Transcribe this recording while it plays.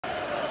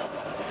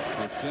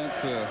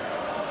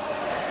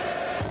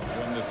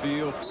from the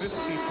field, 50%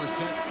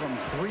 from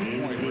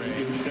three-point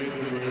range.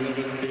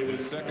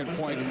 His second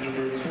point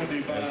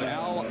as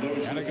Al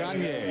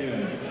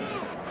Anaganye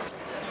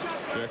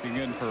checking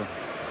in for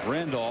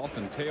Randolph,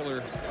 and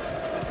Taylor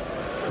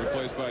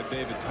replaced by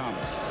David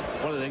Thomas.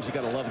 One of the things you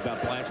got to love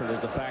about Blanchard is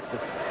the fact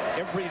that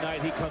every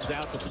night he comes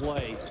out to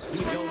play, he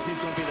knows he's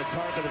going to be the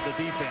target of the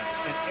defense,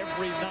 and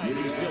every night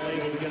he's still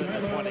able to get in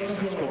the 20s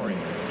and scoring.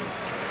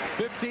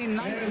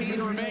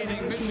 15-19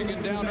 remaining.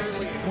 Michigan down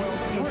early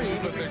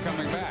 12-3, but they're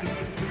coming back.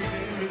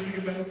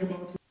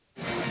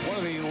 One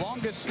of the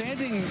longest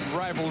standing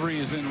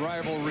rivalries in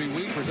Rivalry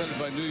Week presented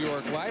by New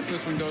York Life.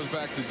 This one goes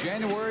back to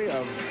January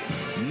of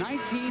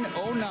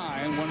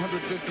 1909,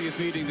 150th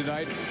meeting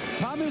tonight.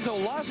 Tom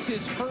Izzo lost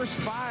his first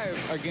 5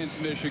 against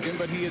Michigan,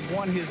 but he has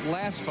won his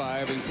last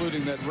 5,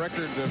 including that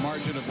record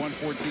margin of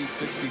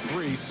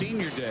 114-63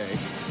 senior day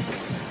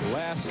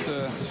last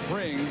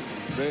spring,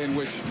 day in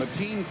which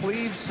Mateen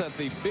Cleaves set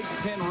the Big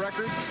Ten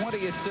record,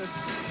 20 assists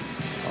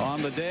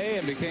on the day,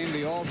 and became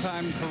the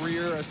all-time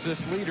career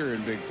assist leader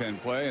in Big Ten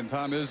play. And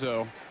Tom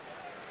Izzo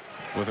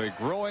with a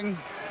growing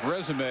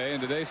resume,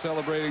 and today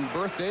celebrating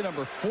birthday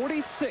number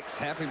 46.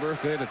 Happy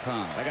birthday to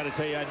Tom. I got to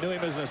tell you, I knew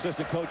him as an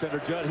assistant coach under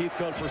Judd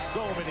Heathcote for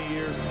so many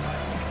years.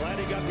 Glad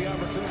he got the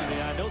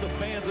opportunity. I know the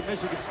fans of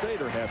Michigan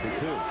State are happy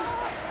too.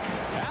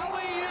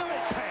 Alley-oop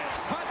pass,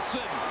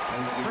 Hudson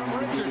from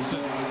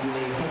Richardson.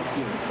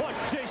 What,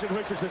 Jason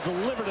Richardson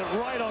delivered it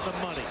right on the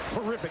money.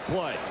 Terrific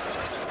play.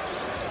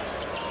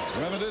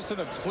 Reminiscent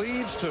of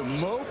Cleaves to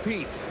Mo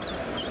Pete.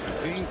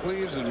 Mateen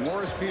Cleaves and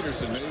Morris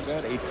Peterson made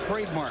that a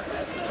trademark.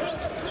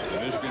 The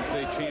Michigan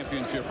State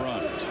championship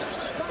run.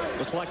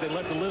 Looks like they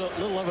left a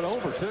little of it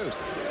over too.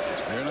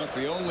 They're not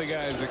the only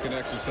guys that can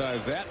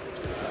exercise that.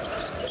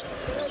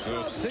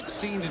 So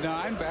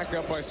 16-9, back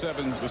up by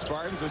 7 the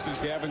Spartans. This is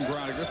Gavin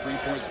Groniger,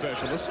 three-point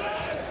specialist.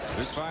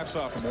 6'5"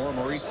 sophomore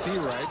Maurice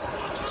Seawright,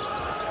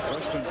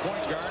 freshman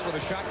point guard, with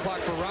a shot clock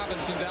for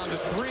Robinson down to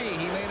 3.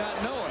 He may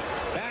not know it.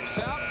 Backs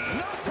out,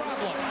 no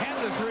problem.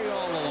 Had the 3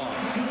 all along.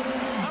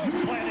 I was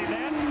planning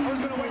that. I was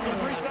going to wait for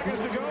 3 seconds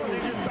to go, and they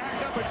just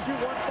backed up and shoot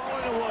one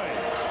falling away.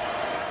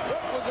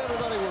 What was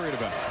everybody worried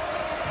about?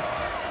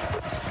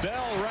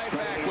 Bell right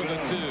back with a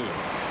 2.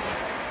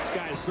 This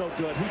guy is so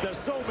good. He does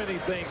so many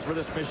things for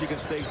this Michigan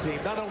State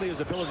team. Not only his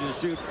ability to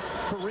shoot,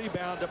 to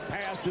rebound, to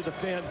pass, to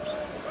defend.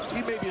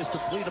 He may be as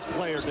complete a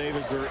player, Dave,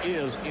 as there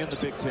is in the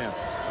Big Ten.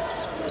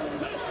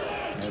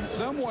 And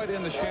somewhat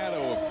in the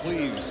shadow of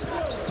Cleaves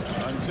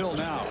until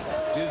now.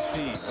 His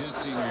team, his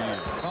senior year.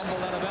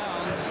 Fumbled out of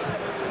bounds.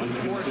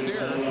 Unforced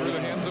error through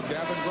the hands of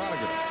Gavin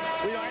Groniger.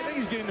 You know, I think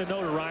he's getting the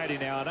notoriety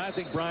now, and I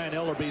think Brian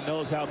Ellerby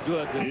knows how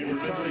good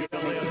Charlie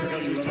Bell is,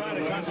 because he's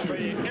trying to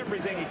concentrate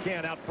everything he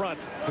can out front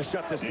to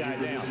shut this guy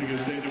down. I mean,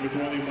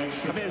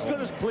 as good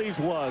as Cleaves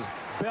was,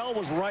 Bell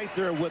was right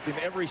there with him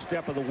every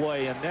step of the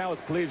way, and now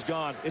with Cleaves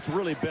gone, it's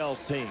really Bell's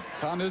team.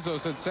 Tom Izzo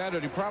said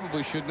Saturday he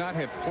probably should not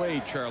have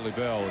played Charlie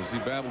Bell as he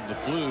battled the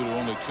flu to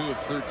only 2 of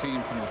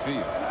 13 from the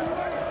field.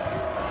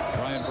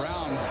 Brian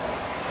Brown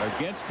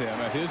against him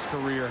at his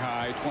career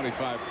high,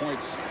 25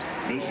 points.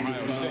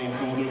 Ohio State.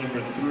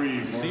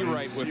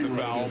 Seawright with the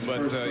foul,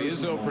 but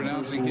Izzo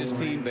pronouncing his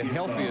team the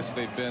healthiest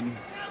they've been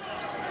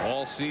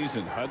all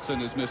season. Hudson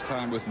has missed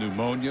time with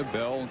pneumonia.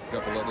 Bell, a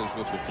couple others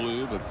with the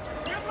flu, but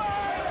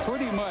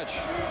pretty much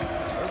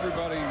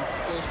everybody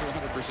close to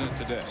 100%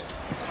 today.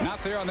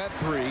 Not there on that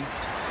 3.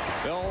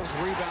 Bell's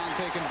rebound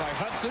taken by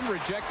Hudson,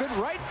 rejected,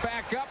 right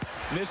back up,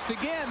 missed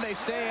again. They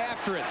stay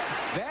after it.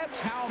 That's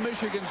how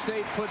Michigan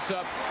State puts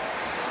up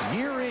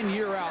year in,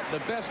 year out, the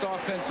best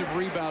offensive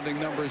rebounding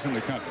numbers in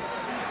the country.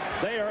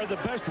 They are the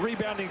best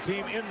rebounding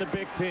team in the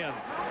Big Ten.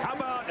 How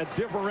about a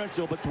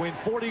differential between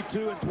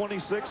 42 and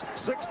 26,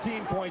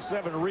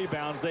 16.7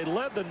 rebounds. They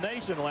led the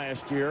nation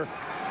last year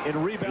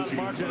in rebound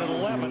margin at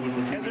 11,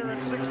 and they're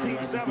at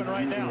 16.7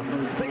 right now.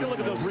 Take a look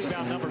at those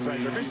rebound numbers right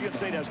there. Michigan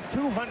State has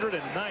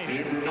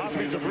 290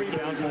 offensive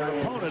rebounds, and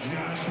their opponents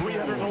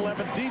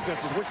 311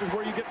 defenses, which is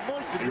where you get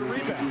most of your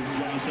rebounds.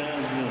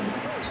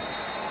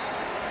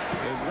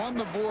 They've won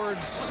the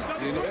boards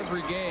in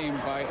every game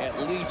by at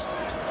least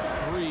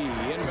 3.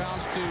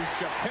 Inbounds to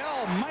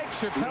Chappelle. Mike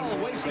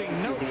Chappelle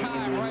wasting no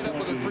time, right up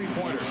with a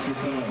 3-pointer.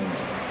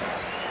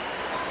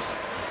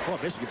 Well,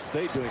 Michigan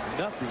State doing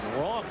nothing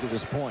wrong to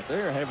this point.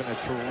 They're having a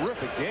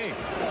terrific game.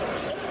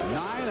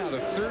 9 out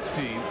of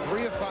 13,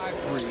 3 of 5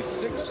 threes,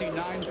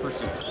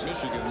 69%.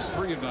 Michigan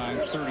 3 of 9,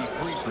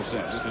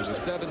 33%. This is a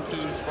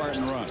 7-2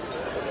 Spartan run.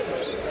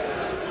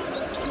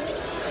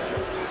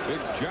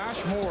 It's Josh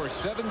Moore,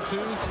 7'2",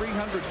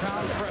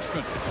 300-pound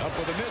freshman. Up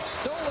with a miss,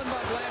 stolen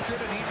by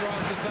Blanchard, and he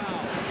draws the foul.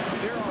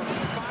 There are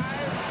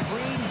 5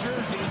 green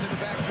jerseys in the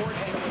backcourt,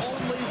 and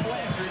only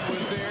Blanchard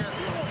was there,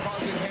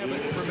 causing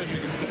havoc for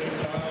Michigan.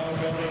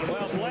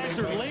 Well,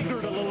 Blanchard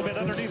lingered a little bit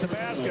underneath the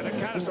basket,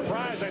 and kind of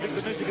surprised, I think,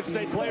 the Michigan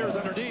State players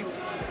underneath.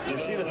 You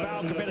see the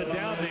foul committed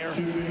down there.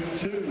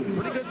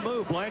 Pretty good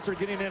move, Blanchard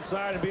getting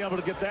inside and being able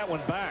to get that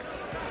one back.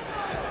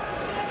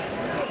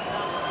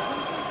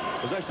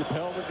 Was that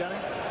Chappelle that got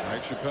him?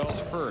 Mike Chappelle's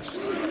first.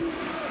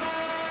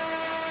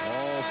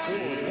 All 4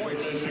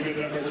 points on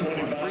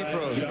free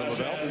throws for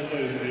LaBelle.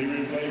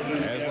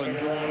 Aslan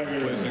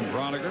replacing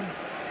Broniger.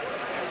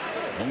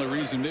 Only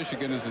reason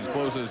Michigan is as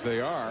close as they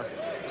are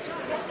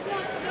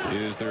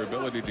is their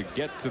ability to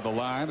get to the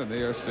line, and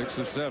they are 6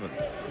 of 7.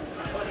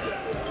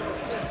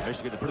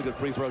 Michigan, a pretty good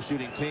free throw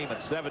shooting team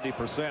at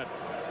 70%.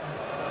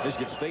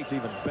 Michigan State's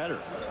even better.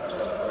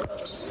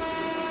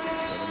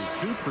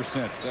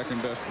 72%,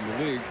 second best in the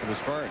league for the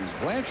Spartans.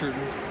 Blanchard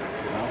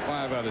now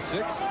 5 out of 6.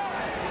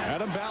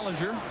 Adam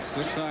Ballinger,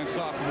 6'9"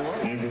 sophomore.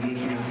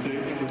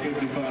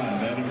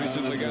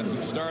 Recently got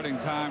some starting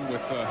time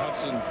with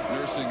Hudson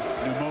nursing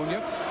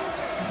pneumonia.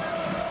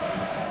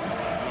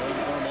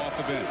 Off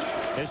the bench.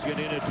 Michigan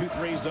in a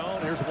 2-3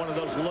 zone. Here's one of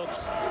those looks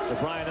that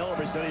Brian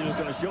Ellerby said he was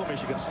going to show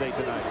Michigan State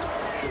tonight.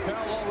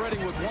 Chappelle already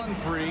with 1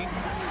 3.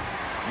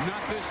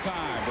 Not this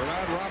time.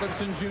 Bernard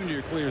Robinson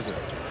Jr. clears it.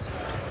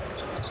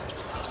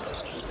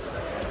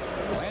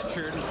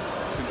 Blanchard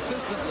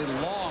consistently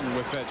long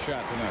with that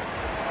shot tonight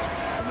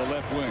from the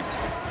left wing.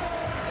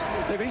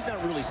 Dave, he's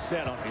not really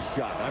set on his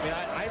shot. I mean,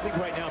 I think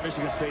right now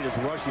Michigan State is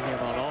rushing him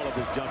on all of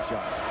his jump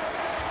shots.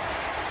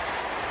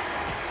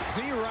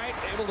 Wright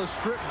able to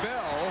strip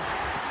Bell,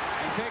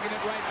 and taking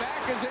it right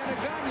back is Anna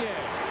Gagne.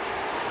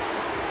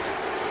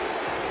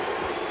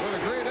 With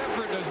a great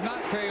effort, does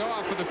not pay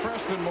off for the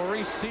freshman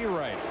Maurice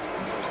Wright.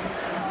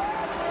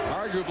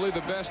 Arguably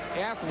the best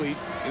athlete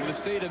in the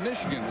state of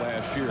Michigan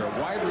last year. A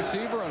wide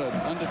receiver on an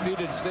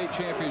undefeated state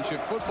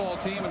championship football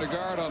team and a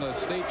guard on a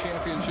state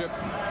championship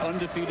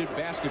undefeated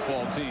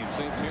basketball team.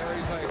 St.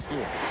 Mary's High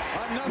School.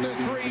 Another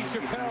 3,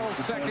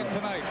 Chappelle's second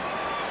tonight.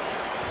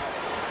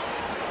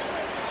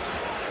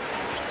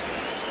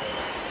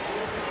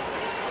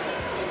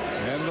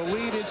 And the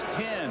lead is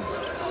 10.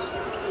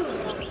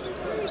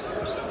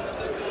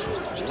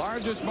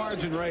 Largest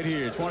margin right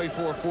here,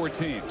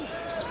 24-14.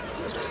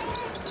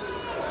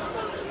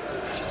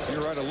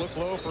 Right, a look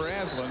low for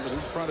Aslan, but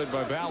he's fronted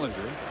by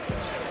Ballinger.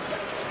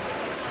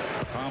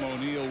 Tom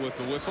O'Neill with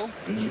the whistle.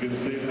 And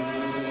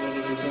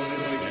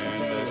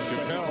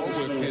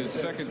Chappelle with his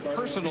second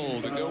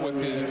personal to go with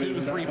his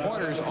 2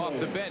 3-pointers off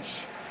the bench.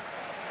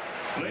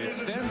 It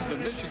extends the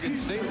Michigan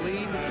State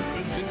lead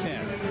to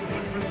 10.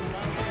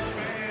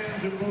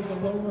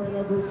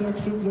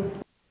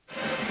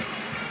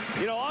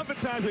 You know,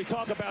 oftentimes we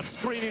talk about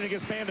screening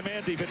against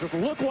man-to-man defenses.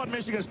 Look what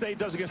Michigan State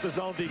does against the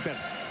zone defense.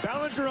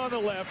 Ballinger on the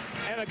left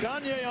and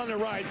Gagne on the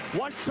right.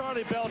 Watch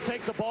Charlie Bell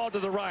take the ball to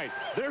the right.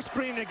 They're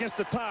screening against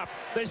the top.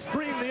 They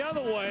screen the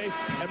other way,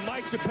 and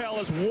Mike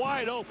Chappelle is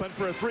wide open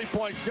for a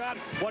 3-point shot.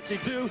 What's he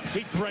do?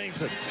 He drains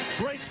it.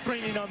 Great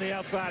screening on the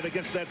outside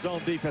against that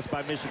zone defense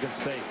by Michigan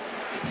State.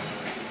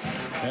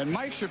 And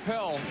Mike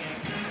Chappelle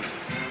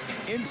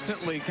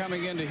instantly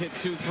coming in to hit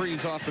 2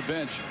 threes off the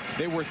bench.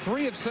 They were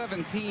 3 of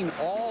 17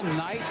 all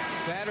night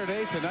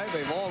Saturday. Tonight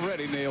they've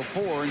already nailed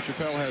 4, and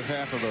Chappelle has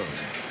half of those.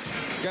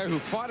 A guy who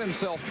fought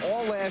himself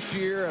all last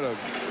year at a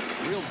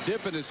real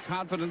dip in his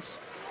confidence.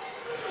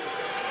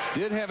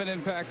 Did have an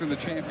impact in the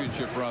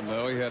championship run,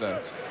 though. He had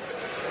a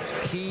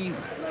key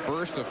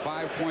burst of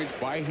 5 points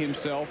by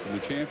himself in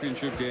the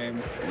championship game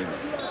when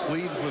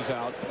Cleves was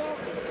out.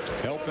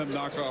 Helped them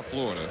knock off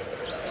Florida.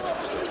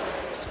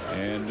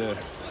 And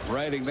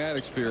riding that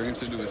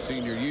experience into his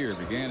senior year.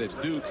 Began at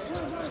Duke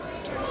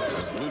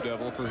as Blue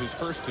Devil for his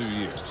first 2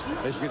 years.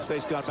 Michigan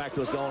State's gone back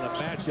to its own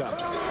matchup.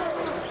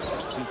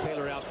 See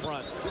Taylor out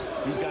front.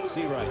 He's got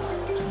Wright.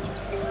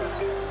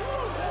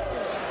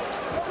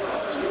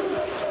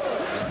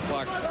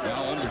 Clock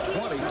now under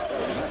 20.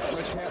 Not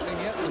much happening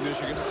yet for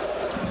Michigan.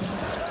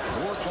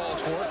 Moore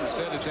calls for it.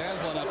 Instead, it's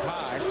Aslan up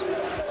high.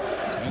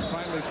 And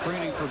finally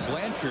screening for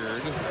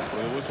Blanchard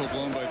with a whistle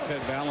blown by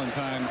Ted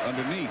Valentine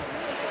underneath.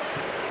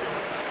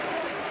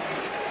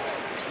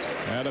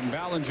 Adam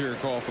Ballinger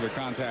called for the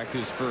contact,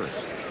 his first.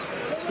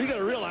 You got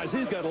to realize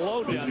he's got a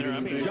load down there. I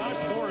mean, Josh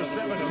Moore is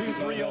 7'2",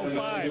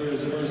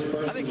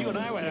 305. I think you and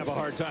I would have a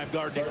hard time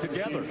guarding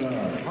together.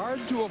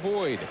 Hard to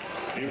avoid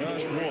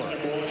Josh Moore.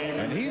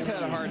 And he's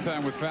had a hard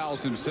time with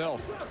fouls himself.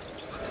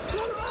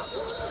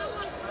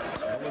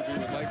 Ellerby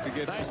would like to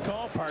get... Nice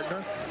call,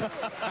 partner.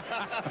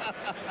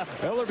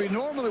 Ellerby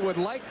normally would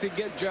like to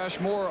get Josh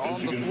Moore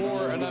on the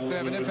floor enough to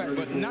have an impact,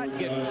 but not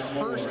get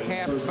first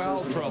half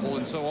foul trouble.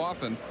 And so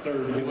often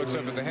he looks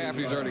up at the half,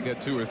 he's already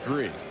got 2 or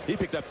 3. He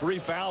picked up 3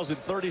 fouls in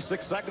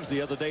 36 seconds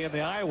the other day in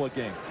the Iowa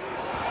game.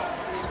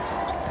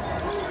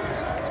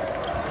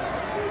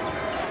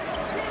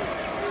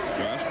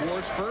 Josh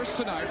Moore's first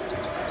tonight.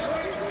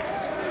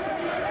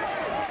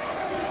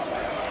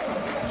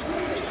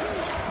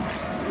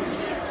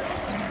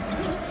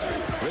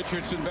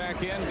 Richardson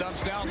back in,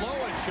 dumps down low,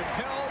 and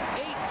Chappelle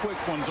 8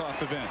 quick ones off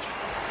the bench.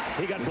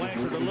 He got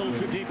Blanchard a little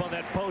too deep on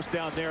that post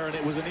down there, and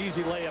it was an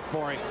easy layup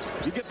for him.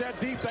 You get that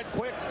deep, that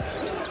quick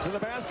to the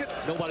basket,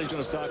 nobody's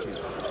going to stop you.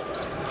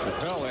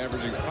 Chappelle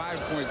averaging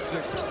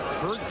 5.6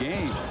 per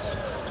game.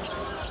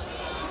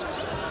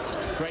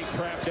 Great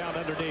trap down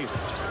underneath.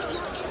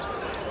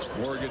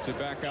 Moore gets it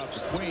back out to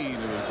Queen,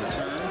 who is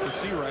returned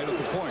to Wright at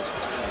the point.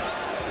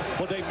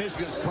 Well, Dave,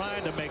 Michigan's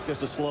trying to make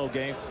this a slow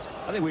game.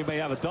 I think we may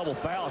have a double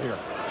foul here.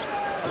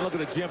 I'm looking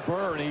at Jim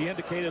Burr, and he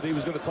indicated he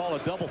was going to call a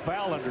double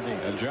foul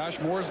underneath. And Josh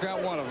Moore's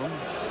got one of them.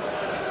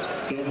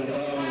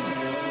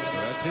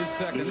 That's his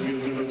second.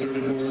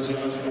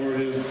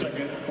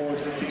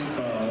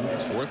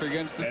 Fourth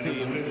against the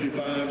team.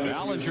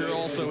 Ballinger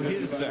also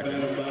his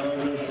second.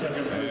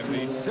 And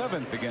the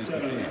seventh against the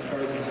team.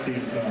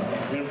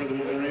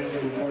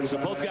 So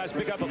both guys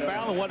pick up a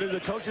foul, and what do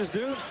the coaches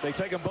do? They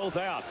take them both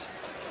out.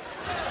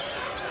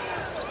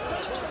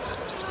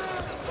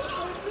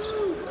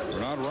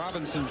 Bernard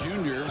Robinson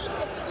Jr.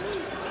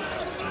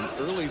 an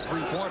early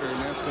three-pointer, and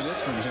that's been it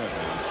from him.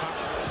 Top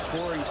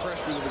scoring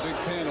freshman of the Big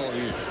Ten all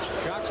year.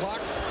 Shot clock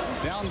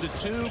down to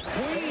 2.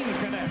 Queen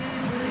connects.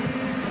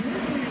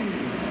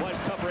 Well, it's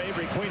tough for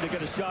Avery Queen to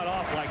get a shot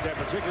off like that,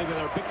 particularly when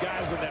there are big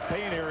guys in that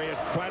paint area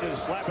trying to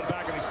slap it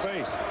back in his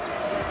face.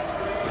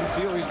 You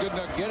feel he's good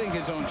enough getting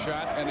his own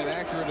shot and an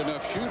accurate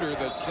enough shooter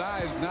that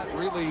size not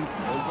really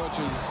as much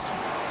as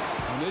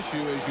an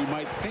issue as you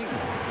might think for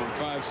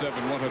a 5'7",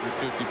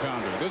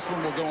 150-pounder. This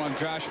one will go on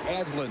Josh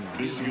Aslan.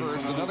 He's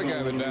first, another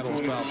guy that battles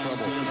foul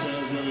trouble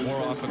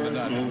more often than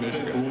not in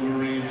Michigan.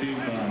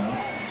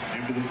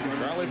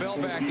 Charlie Bell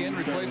back in,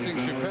 replacing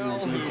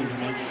Chappelle, who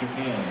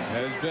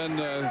has been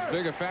as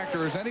big a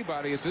factor as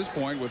anybody at this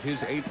point with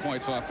his 8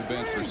 points off the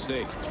bench for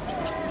State.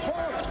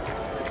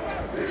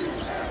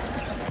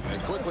 They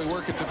quickly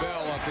work it to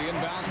Bell off the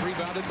inbounds,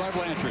 rebounded by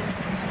Blanchard.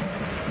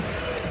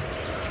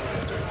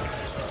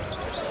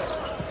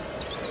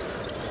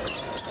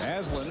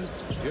 Aslan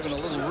given a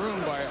little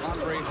room by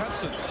Andre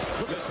Hudson.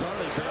 Look at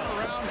Charlie Bell.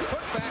 Around,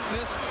 put back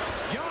miss.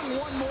 Young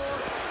one more,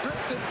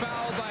 stripped and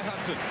fouled by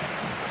Hudson.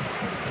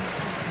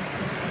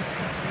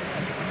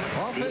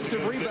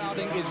 Offensive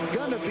rebounding is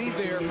going to be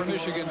there for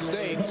Michigan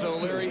State, so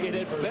Larry, it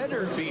had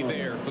better be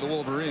there for the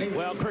Wolverines.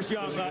 Well, Chris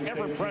Young,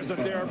 ever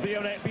present there,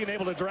 being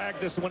able to drag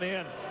this one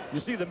in. You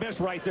see the miss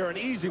right there, an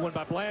easy one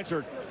by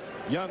Blanchard.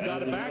 Young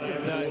got it back,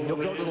 and he'll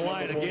go to the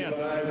line again.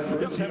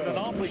 Young's having an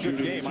awfully good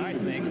game, I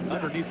think,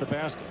 underneath the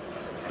basket.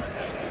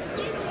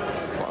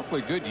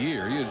 Awfully good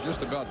year. He has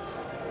just about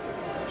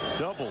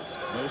doubled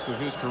most of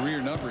his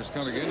career numbers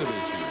coming into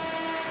this year.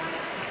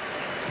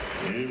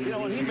 You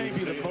know, and he may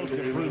be the most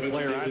improved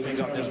player, I think,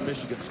 on this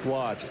Michigan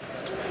squad.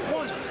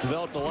 He's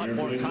developed a lot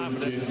more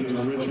confidence.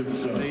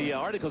 The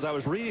articles I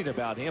was reading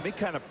about him, he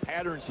kind of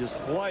patterns his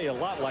play a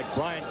lot like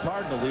Brian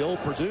Cardinal, the old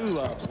Purdue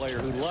player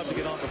who loved to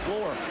get on the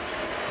floor.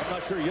 I'm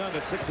not sure Young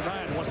at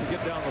 6'9" wants to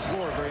get down the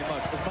floor very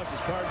much, as much as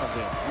Cardinal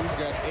did. He's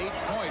got 8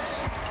 points.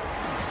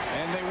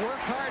 And they work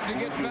hard to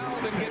get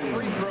fouled and get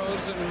free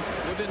throws, and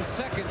within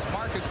seconds,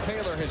 Marcus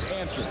Taylor has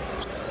answered.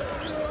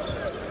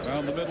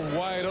 Found the middle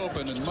wide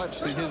open and much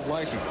to his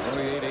liking,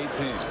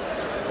 28-18.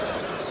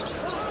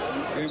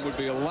 It would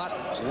be a lot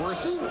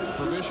worse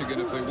for Michigan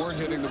if they weren't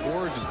hitting the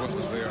boards as well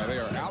as they are. They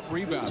are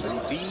out-rebounding,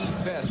 the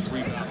best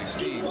rebounding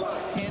team,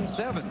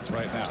 10-7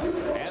 right now.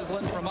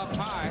 Aslan from up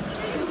high.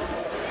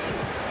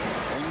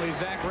 Only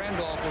Zach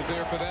Randolph was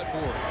there for that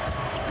board.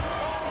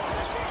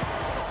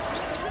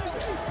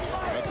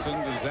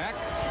 Hudson to Zach.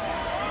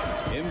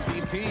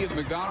 MVP of the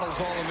McDonald's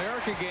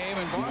All-America game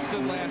in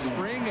Boston last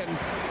spring, and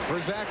for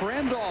Zach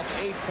Randolph,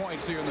 8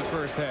 points here in the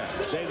first half.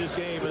 Davis'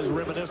 game is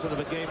reminiscent of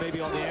a game maybe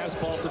on the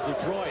asphalt of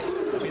Detroit.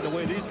 I mean, the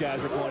way these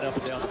guys are going up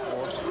and down the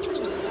floor.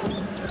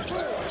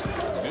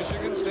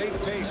 Michigan State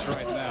pace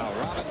right now.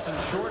 Robinson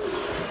short.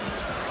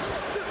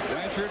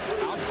 Blanchard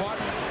outfought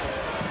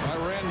by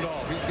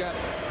Randolph. He's got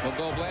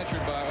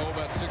Blanchard by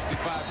about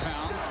 65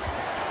 pounds.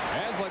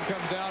 Aslan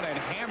comes down and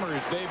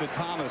hammers David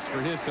Thomas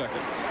for his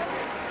second.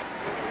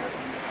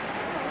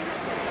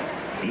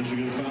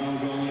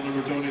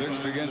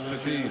 Sixth against the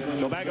team.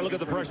 Go back and look at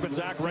the freshman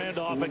Zach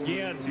Randolph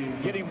again,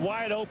 getting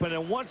wide open,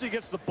 and once he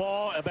gets the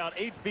ball about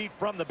 8 feet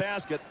from the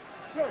basket,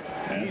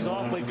 he's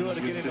awfully good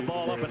at getting the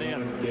ball up and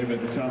in.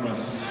 David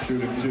Thomas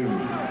shooting 2.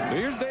 So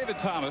here's David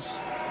Thomas,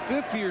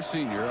 fifth-year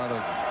senior out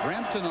of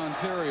Brampton,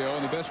 Ontario,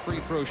 and the best free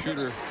throw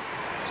shooter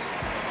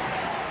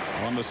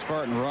on the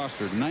Spartan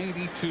roster,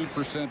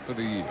 92% for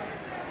the year.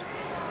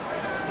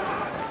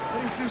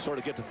 You sort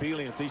of get the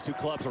feeling that these two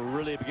clubs are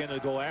really beginning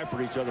to go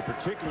after each other,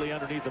 particularly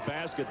underneath the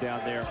basket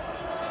down there.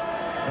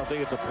 I don't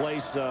think it's a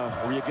place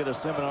where you get a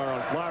seminar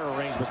on flower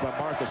arrangements by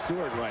Martha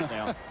Stewart right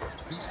now.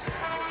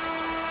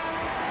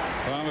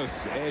 Thomas,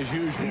 as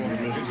usual,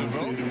 is a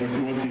vote.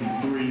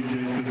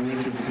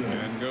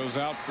 And goes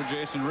out for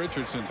Jason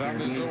Richardson. Tom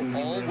Izzo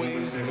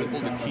always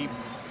able to keep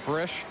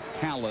fresh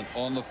talent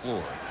on the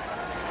floor.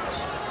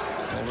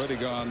 Already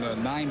gone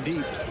 9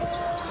 deep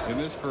in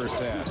this first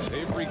half.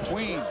 Avery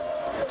Queen.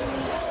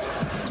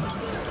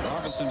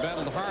 Robinson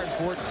battled hard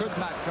for it, could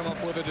not come up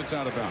with it. It's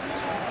out of bounds.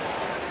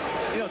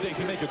 You know, Dave,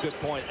 you make a good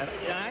point. And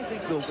I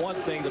think the one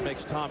thing that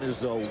makes Tom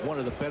Izzo one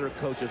of the better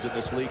coaches in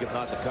this league, if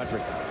not the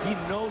country, he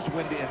knows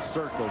when to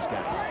insert those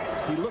guys.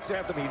 He looks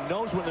at them, he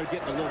knows when they're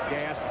getting a little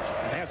gas,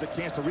 and has a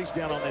chance to reach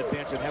down on that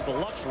bench and have the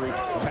luxury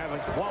of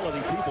having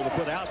quality people to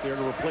put out there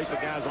to replace the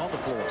guys on the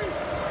floor.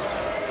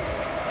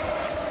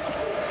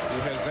 He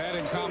has that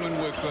in common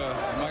with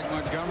Mike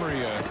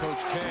Montgomery,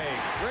 Coach K.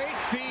 Great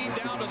feed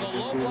down to the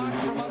low block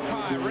from up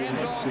high.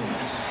 Randolph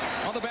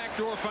on the back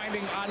door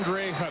finding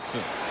Andre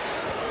Hudson.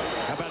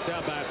 How about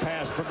that bad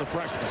pass from the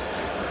freshman?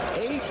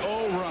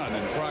 8-0 run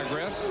in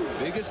progress.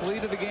 Biggest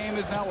lead of the game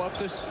is now up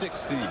to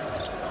 16. Another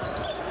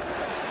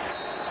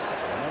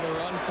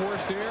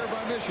unforced error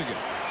by Michigan.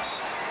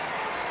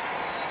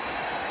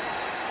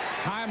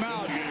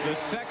 Timeout, the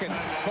second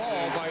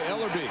called by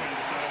Ellerby.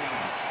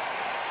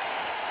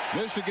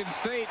 Michigan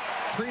State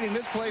treating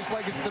this place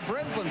like it's the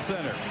Breslin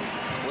Center,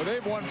 where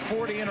they've won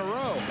 40 in a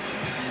row.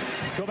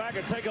 Let's go back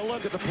and take a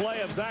look at the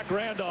play of Zach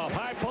Randolph.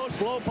 High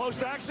post, low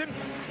post action.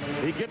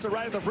 He gets it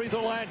right at the free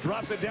throw line,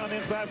 drops it down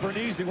inside for an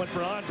easy one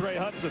for Andre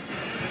Hudson.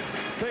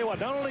 Tell you what,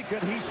 not only can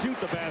he shoot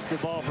the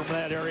basketball from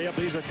that area,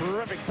 but he's a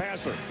terrific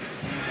passer.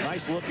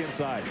 Nice look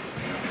inside.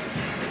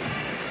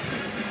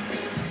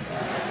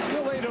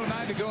 Still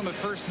 8:09 to go in the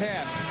first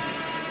half.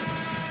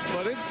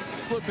 But it's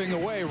slipping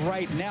away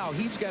right now.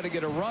 He's got to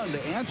get a run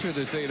to answer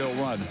this 8-0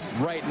 run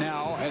right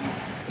now. And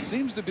it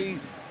seems to be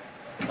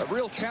a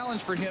real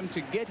challenge for him to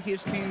get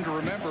his team to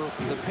remember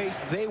the pace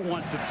they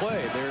want to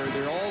play.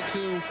 They're all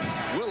too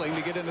willing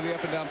to get into the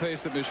up and down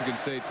pace that Michigan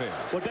State fails.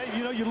 Well, Dave,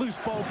 you know, you lose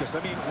focus. I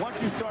mean,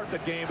 once you start the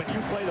game and you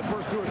play the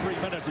first 2 or 3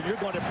 minutes and you're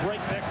going to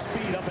breakneck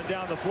speed up and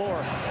down the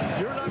floor,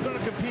 you're not going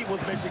to compete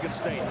with Michigan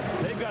State.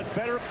 They've got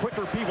better,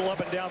 quicker people up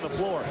and down the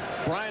floor.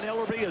 Brian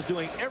Ellerby is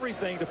doing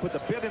everything to put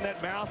the bit in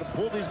that mouth and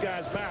pull these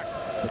guys back,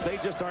 but they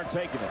just aren't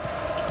taking it.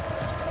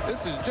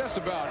 This is just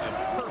about a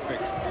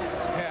perfect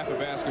half of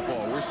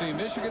basketball. We're seeing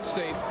Michigan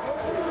State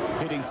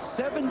hitting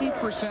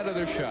 70% of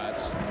their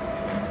shots.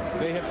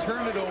 They have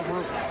turned it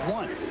over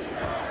once.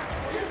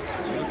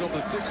 They built a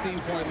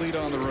 16-point lead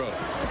on the road.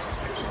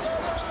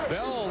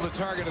 Bell, the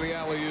target of the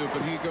alley-oop,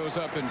 and he goes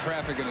up in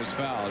traffic and is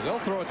fouled. They'll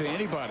throw it to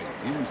anybody,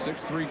 even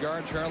 6'3"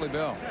 guard Charlie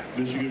Bell.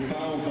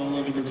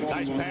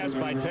 Nice pass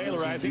by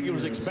Taylor. I think he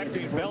was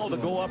expecting Bell to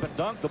go up and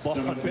dunk the ball,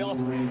 but Bell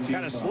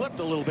kind of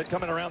slipped a little bit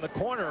coming around the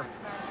corner.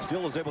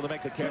 Still was able to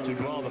make the catch and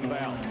draw the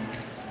foul.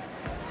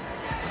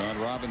 John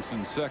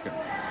Robinson's second.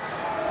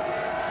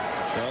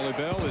 Charlie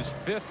Bell is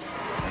 5th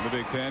in the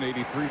Big Ten,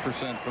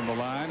 83% from the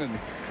line. And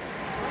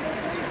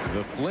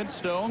the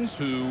Flintstones,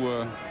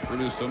 who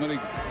produced so many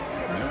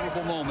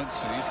memorable moments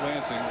in East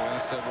Lansing the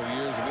last several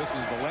years, and this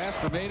is the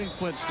last remaining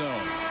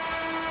Flintstone.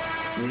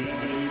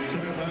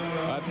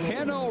 A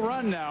 10-0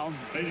 run now,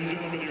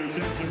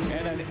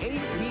 and an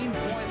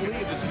 18-point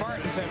lead. The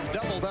Spartans have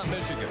doubled up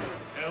Michigan.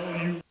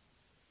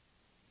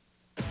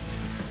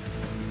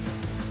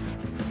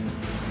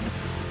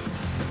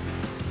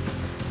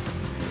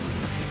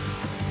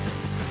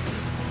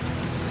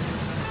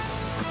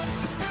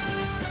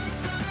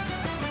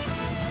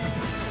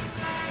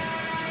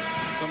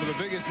 Some of the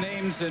biggest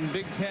names in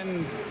Big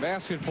Ten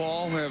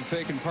basketball have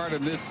taken part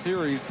in this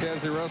series.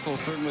 Cassie Russell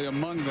certainly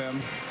among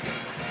them.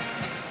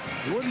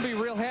 He wouldn't be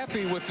real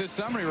happy with this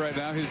summary right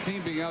now. His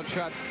team being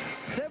outshot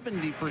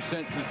 70%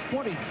 to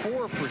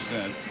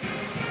 24%.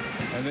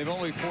 And they've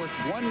only forced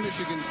one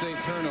Michigan State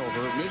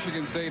turnover.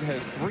 Michigan State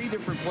has 3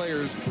 different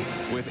players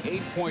with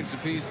 8 points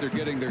apiece. They're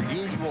getting their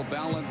usual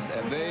balance,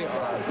 and they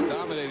are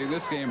dominating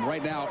this game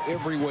right now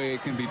every way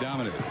it can be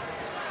dominated.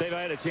 Dave,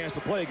 I had a chance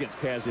to play against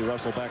Cassie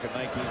Russell back in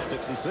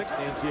 1966 in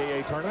the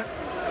NCAA tournament.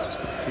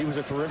 He was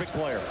a terrific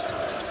player.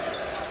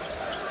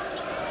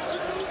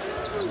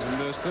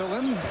 And still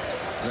in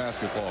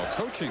basketball,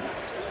 coaching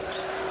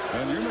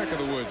in your neck of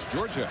the woods,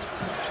 Georgia.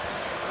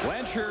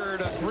 Blanchard,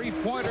 a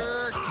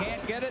 3-pointer,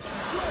 can't get it.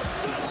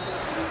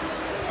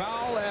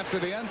 Foul after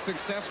the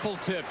unsuccessful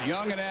tip.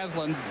 Young and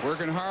Aslan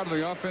working hard on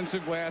the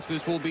offensive glass.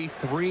 This will be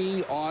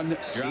 3 on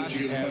Josh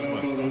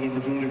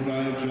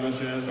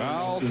Aslan.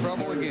 Foul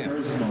trouble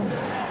again.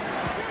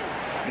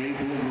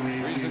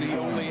 The reason he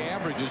only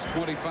averages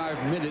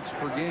 25 minutes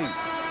per game.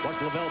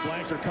 Watch Lavelle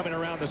Blanchard coming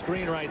around the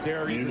screen right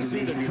there. You can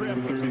see the trip.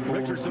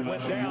 Richardson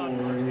went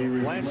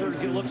down.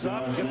 Blanchard looks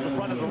up, gets the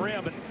front of the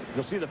rim, and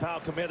you'll see the foul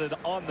committed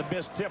on the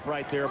missed tip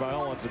right there by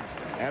Owens, and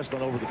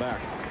Aslan over the back.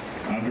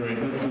 Andre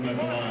Hudson at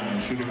the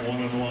line, shooting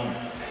 1-on-1.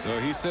 So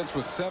he sits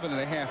with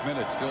 7.5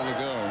 minutes still to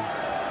go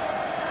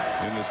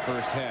in this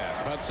first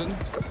half. Hudson,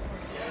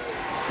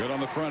 good on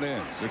the front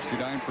end,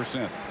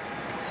 69%.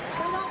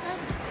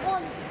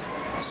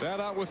 Sat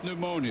out with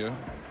pneumonia.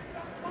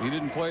 He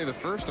didn't play the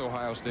first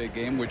Ohio State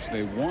game, which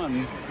they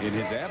won in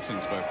his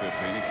absence by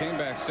 15. He came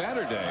back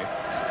Saturday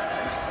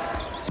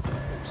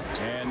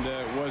and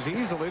was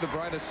easily the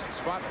brightest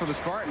spot for the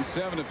Spartans.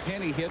 7 of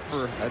 10 he hit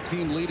for a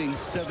team leading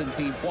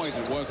 17 points.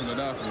 It wasn't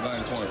enough for the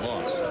 9-point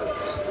loss.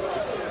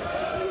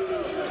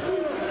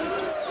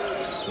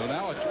 So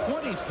now a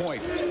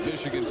 20-point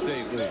Michigan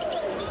State lead.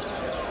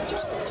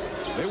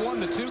 They won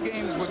the 2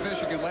 games with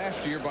Michigan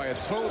last year by a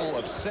total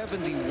of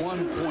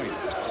 71 points.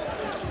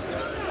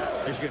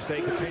 Michigan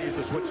State continues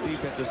to switch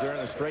defenses. They're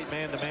in a straight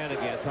man-to-man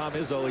again. Tom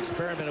Izzo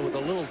experimented with a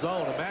little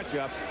zone, a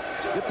matchup.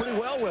 Did pretty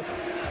well with it.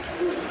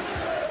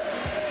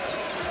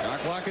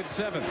 Shot clock at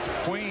 7.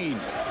 Queen.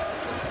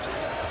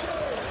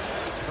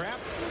 Trap.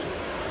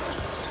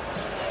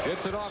 Gets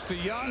Gets it off to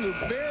Young, who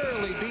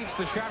barely beats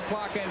the shot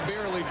clock and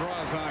barely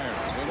draws iron.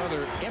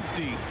 Another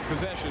empty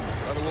possession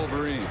by the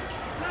Wolverines.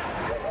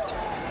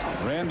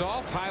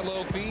 Randolph,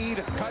 high-low feed.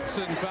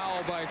 Hudson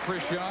foul by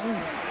Chris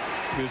Young.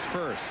 His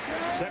first.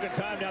 Second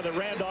time now that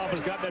Randolph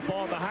has got that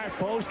ball in the high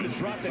post and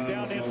dropped it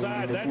down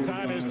inside. That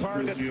time his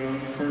target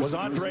was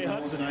Andre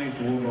Hudson.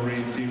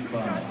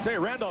 Tell you,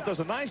 Randolph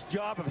does a nice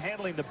job of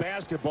handling the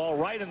basketball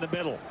right in the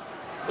middle.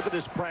 Look at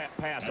this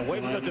pass.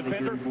 Away from the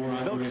defender.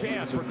 No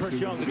chance for Chris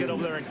Young to get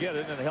over there and get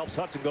it, and it helps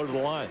Hudson go to the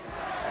line.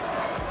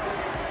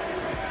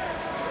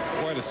 It's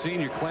quite a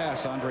senior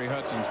class Andre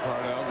Hudson's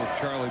part of, with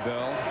Charlie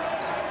Bell,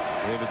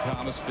 David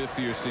Thomas,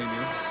 fifth-year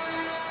senior.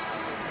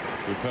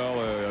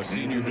 Chappelle, a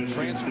senior who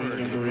transferred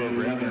to the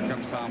program. Here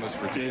comes Thomas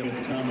for Taylor.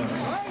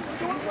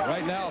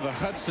 Right now, the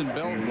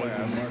Hudson-Bell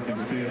class,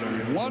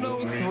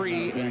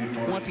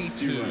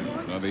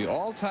 103-22. Now, the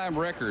all-time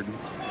record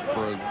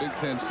for a Big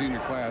Ten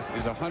senior class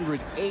is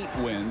 108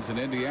 wins, and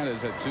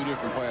Indiana's had two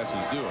different classes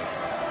do it.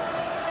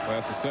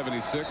 Class of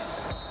 76,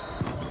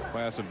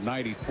 class of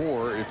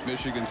 94. If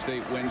Michigan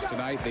State wins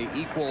tonight, they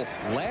equal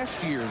last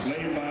year's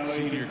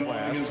senior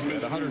class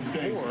at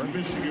 104, and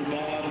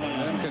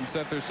then can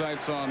set their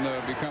sights on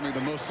becoming the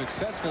most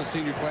successful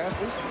senior class,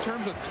 at least in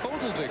terms of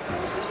total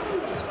victories,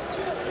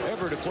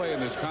 ever to play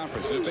in this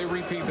conference. If they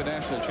repeat the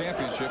national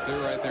championship,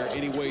 they're right there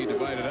any way you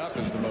divide it up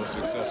as the most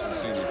successful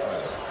senior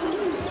class.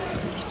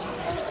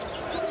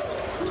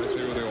 Right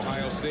there with the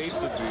Ohio States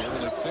of the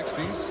early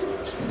 60s.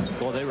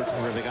 Well, they were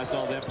terrific. I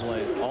saw them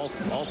play all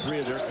three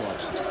of their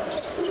clubs.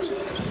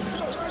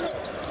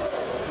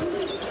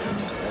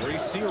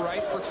 Reese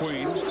Wright for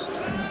Queen. Well,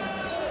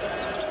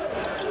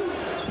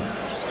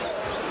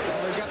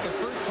 they've got the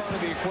first part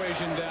of the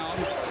equation down,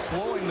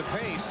 slowing the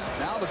pace.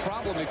 Now the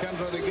problem becomes,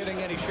 are they getting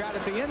any shot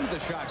at the end of the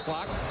shot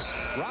clock?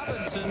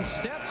 Robinson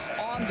steps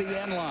on the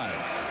end line.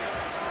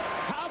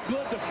 How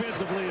good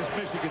defensively is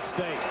Michigan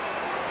State?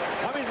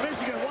 I mean,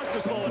 Michigan wants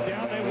to slow it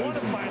down. They want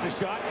to find a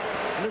shot,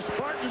 and the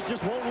Spartans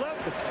just won't let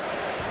them.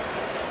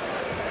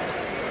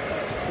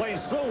 Playing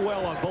so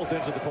well on both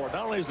ends of the court.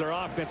 Not only is their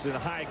offense in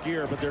high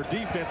gear, but their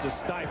defense is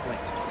stifling.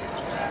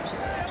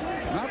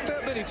 Not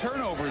that many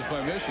turnovers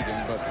by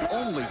Michigan, but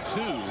only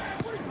two.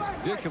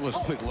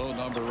 Ridiculously low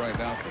number right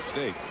now for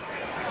State.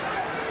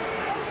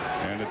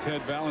 And a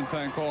Ted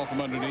Valentine call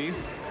from underneath.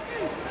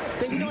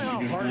 You know how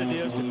hard it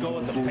is to go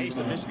at the pace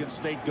that Michigan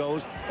State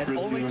goes and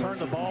only turn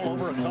the ball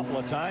over a couple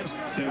of times?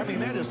 I mean,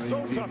 that is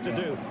so tough to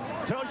do.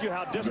 Tells you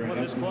how disciplined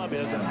this club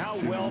is and how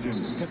well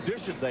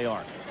conditioned they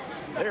are.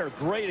 They are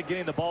great at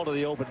getting the ball to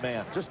the open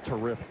man. Just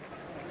terrific.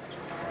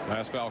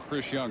 Last foul,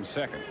 Chris Young,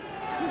 second.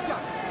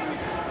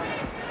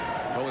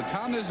 Well, in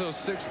Tom Izzo's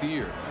sixth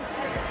year,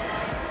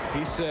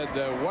 he said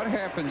what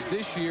happens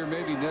this year,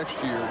 maybe next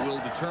year, will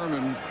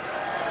determine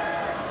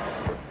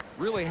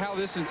really how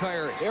this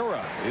entire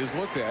era is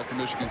looked at for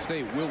Michigan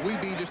State. Will we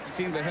be just a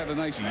team that had a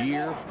nice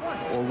year,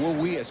 or will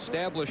we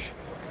establish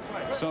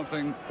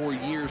something for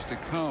years to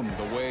come,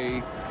 the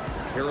way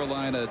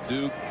Carolina,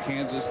 Duke,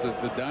 Kansas,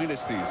 the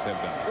dynasties have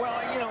done?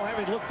 Well, you know,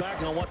 having looked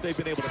back on what they've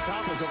been able to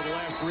accomplish over the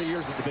last 3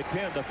 years in the Big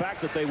Ten, the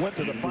fact that they went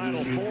to the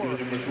Final Four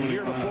the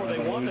year before they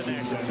won the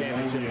national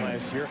championship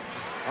last year,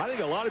 I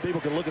think a lot of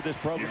people can look at this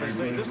program and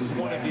say this is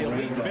one of the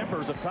elite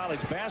members of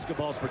college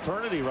basketball's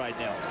fraternity right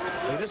now.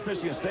 I mean, this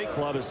Michigan State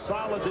club is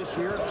solid this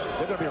year.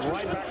 They're going to be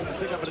right back in the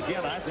thick of it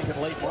again, I think, in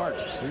late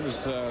March. He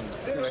was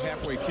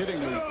halfway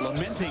kiddingly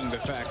lamenting the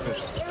fact that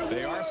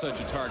they are such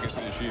a target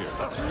this year.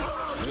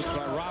 This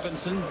by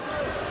Robinson.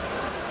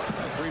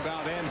 That's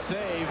rebound and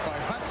save by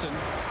Hudson.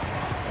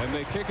 And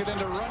they kick it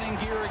into running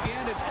gear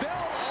again. It's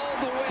Bell all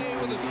the way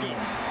with a scoop.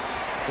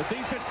 The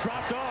defense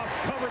dropped off,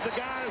 covered the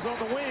guys on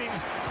the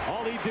wings.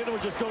 All he did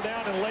was just go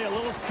down and lay a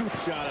little scoop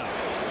shot up.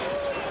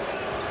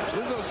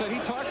 Izzo said he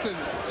talked to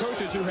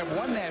coaches who have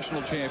won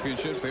national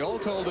championships. They all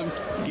told him,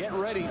 get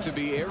ready to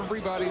be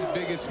everybody's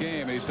biggest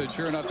game. And he said,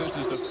 sure enough, this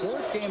is the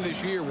fourth game this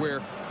year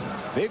where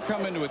they've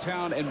come into a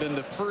town and been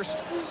the first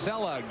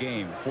sellout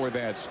game for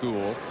that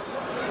school.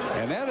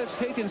 And that has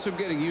taken some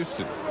getting used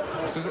to.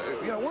 He says,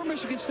 you know, we're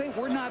Michigan State.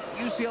 We're not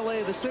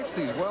UCLA of the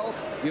 60s. Well,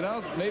 you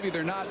know, maybe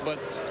they're not, but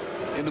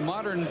in the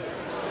modern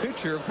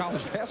picture of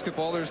college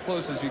basketball, they're as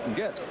close as you can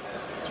get.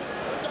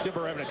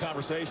 Chipper having a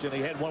conversation.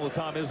 He had one with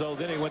Tom Izzo.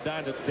 Then he went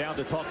down to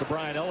talk to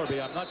Brian Ellerby.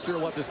 I'm not sure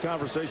what this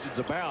conversation's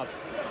about.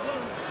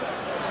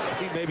 I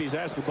think maybe he's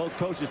asking both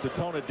coaches to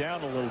tone it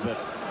down a little bit.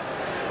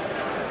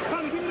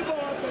 Give me the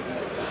ball.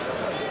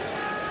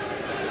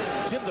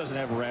 Jim doesn't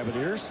have rabbit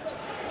ears.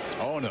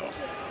 Oh, no.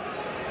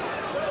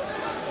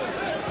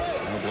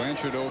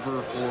 Blanchard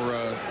over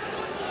for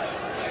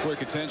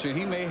quick attention.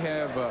 He may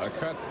have a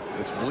cut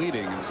that's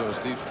bleeding, and so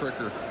Steve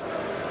Stricker,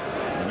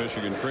 the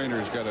Michigan trainer,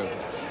 has got to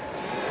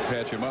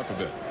patch him up a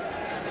bit.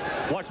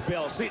 Watch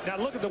Bell. See, now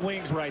look at the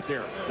wings right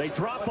there. They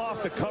drop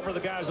off to cover the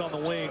guys on the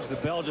wings. The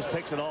Bell just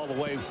takes it all the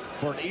way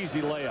for an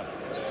easy layup.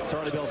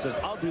 Charlie Bell says,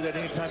 I'll do that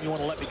anytime you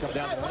want to let me come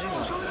down the lane.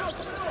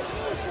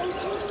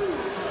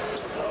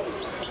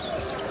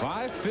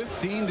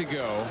 5:15 to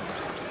go.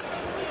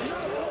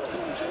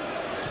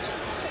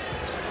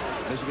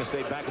 Michigan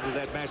State back into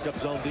that matchup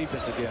zone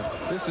defense again.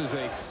 This is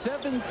a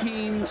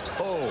 17-0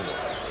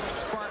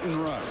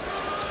 Spartan run.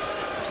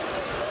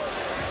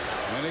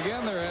 And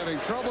again, they're having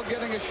trouble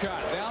getting a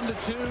shot. Down to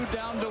 2,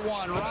 down to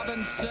 1.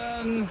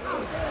 Robinson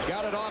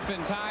got it off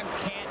in time,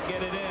 can't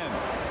get it in.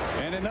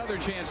 And another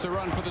chance to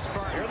run for the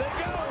Spartans. Here they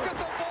go. Look at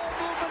the ball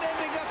movement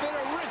ending up in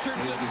a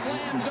Richardson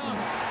slam dunk.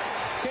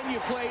 Can you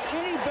play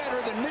any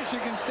better than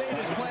Michigan State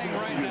is playing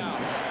right now?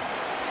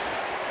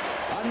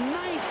 A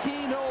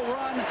 19-0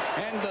 run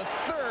and the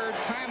third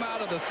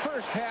timeout of the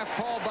first half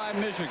called by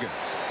Michigan.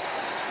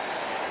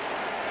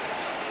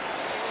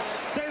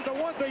 There's the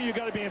one thing you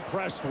got to be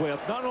impressed with.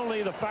 Not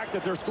only the fact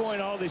that they're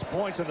scoring all these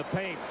points in the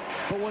paint,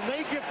 but when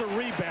they get the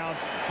rebound,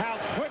 how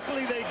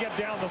quickly they get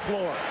down the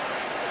floor.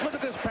 Look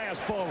at this pass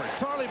forward.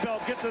 Charlie Bell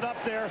gets it up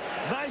there.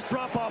 Nice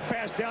drop-off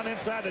pass down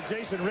inside to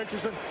Jason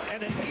Richardson,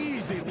 and an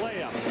easy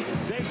layup.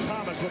 Dave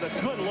Thomas with a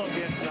good look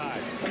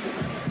inside.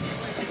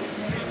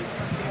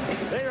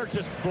 They are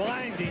just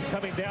blinding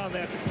coming down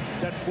that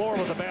floor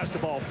with the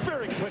basketball.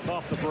 Very quick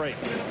off the break.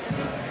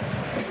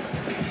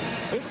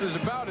 This is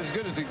about as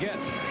good as it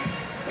gets.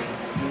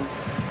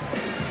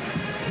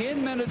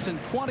 10 minutes and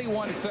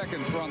 21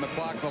 seconds were on the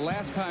clock the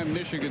last time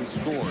Michigan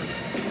scored.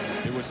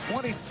 It was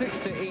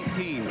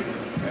 26-18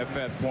 at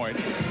that point.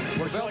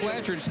 Lavelle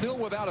Blanchard still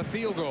without a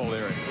field goal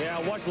there.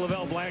 Yeah, watch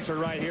Lavelle Blanchard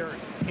right here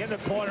in the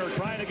corner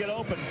trying to get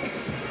open.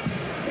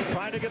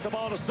 Trying to get the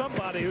ball to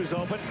somebody who's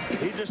open.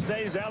 He just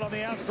stays out on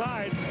the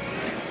outside.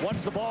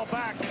 Wants the ball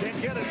back.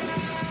 Can't get it.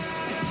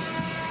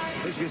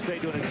 Michigan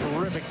State doing a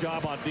terrific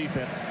job on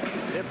defense.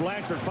 If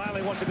Blanchard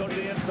finally wants to go to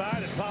the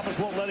inside, and Thomas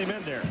won't let him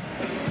in there.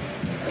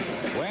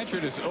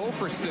 Blanchard is 0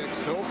 for 6,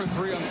 0 for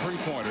 3 on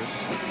three-pointers.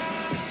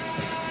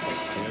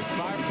 He has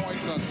 5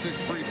 points on 6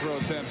 free throw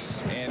attempts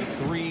and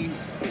 3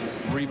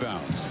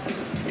 rebounds.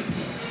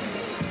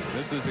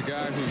 This is a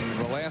guy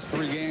who the last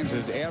 3 games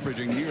is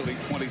averaging nearly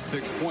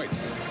 26 points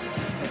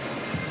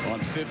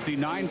on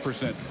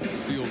 59%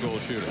 field goal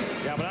shooting.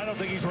 Yeah, but I don't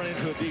think he's run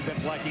into a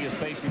defense like he is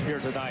facing here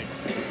tonight.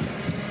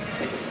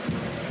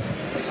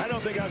 I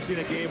don't think I've seen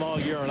a game all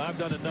year, and I've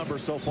done a number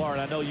so far,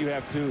 and I know you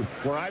have too,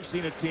 where I've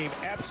seen a team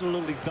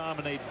absolutely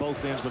dominate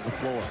both ends of the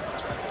floor.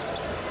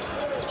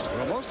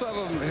 Well, most of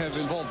them have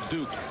involved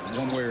Duke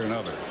one way or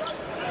another.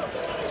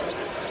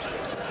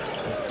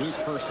 Duke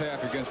first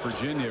half against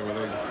Virginia, where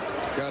they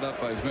got up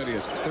by as many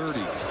as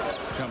 30,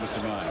 comes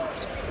to mind.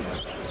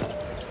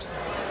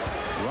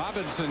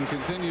 Robinson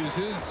continues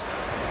his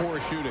poor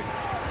shooting.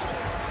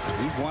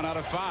 He's 1 out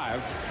of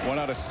 5. 1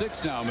 out of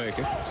 6 now make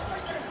it.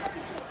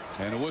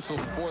 And a whistle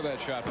before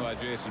that shot by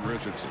Jason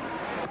Richardson.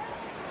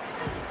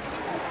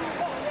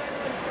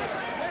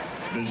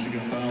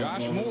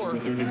 Josh Moore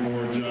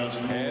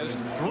has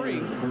 3.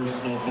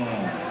 Personal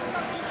foul.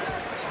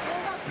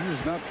 He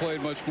has not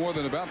played much more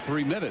than about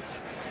 3 minutes.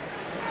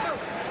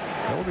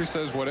 Elder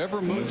says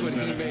whatever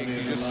movement he makes,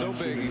 he's just so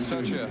big. He's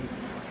such a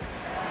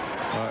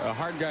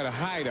hard guy to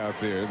hide out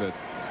there that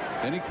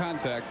any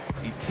contact,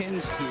 he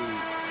tends to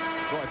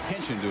draw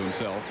attention to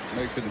himself.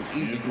 Makes it an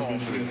easy call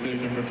for the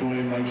official.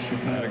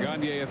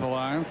 Gagne at the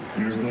line.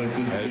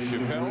 As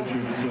Chappelle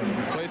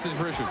places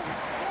Richardson.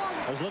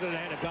 I was looking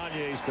at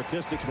Gagne's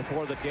statistics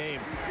before the game.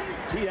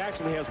 He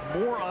actually has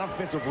more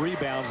offensive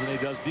rebounds than he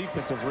does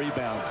defensive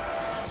rebounds.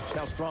 That's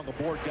how strong a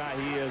board guy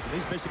he is. And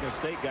these Michigan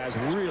State guys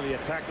really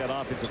attack that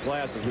offensive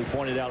glass, as we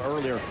pointed out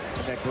earlier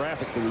in that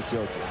graphic that we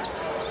showed you.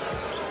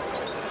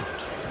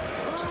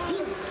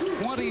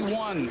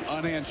 21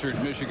 unanswered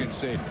Michigan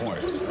State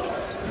points.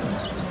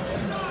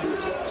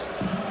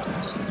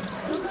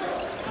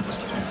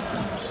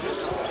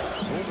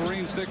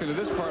 Wolverines sticking to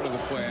this part of the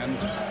plan,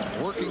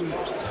 working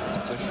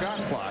the shot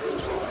clock.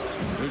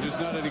 There's just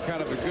not any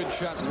kind of a good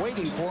shot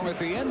waiting for them at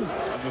the end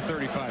of the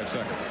 35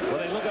 seconds. Well,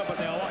 they look up and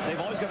they've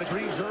always got a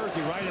green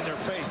jersey right in their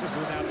face. This is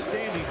an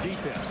outstanding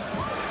defense.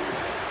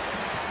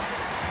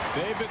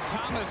 David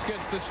Thomas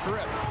gets the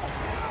strip.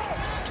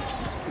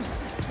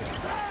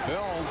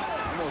 Bell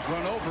almost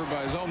run over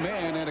by his own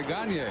man,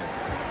 Gagne.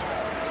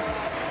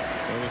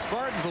 So the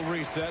Spartans will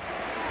reset,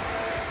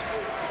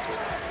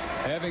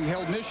 having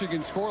held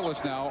Michigan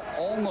scoreless now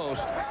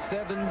almost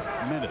 7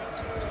 minutes.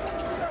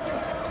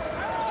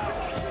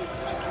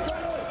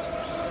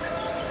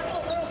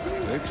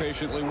 They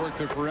patiently work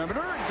the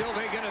perimeter until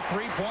they get a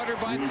three-pointer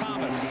by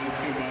Thomas.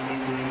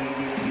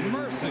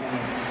 Mercy.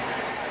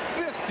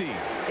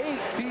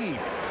 50-18.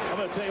 I'm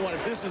going to tell you what,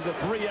 if this is a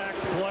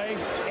 3-act play,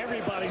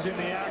 everybody's in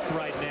the act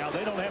right now.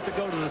 They don't have to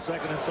go to the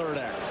second and third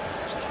act.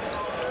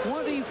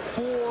 24-0.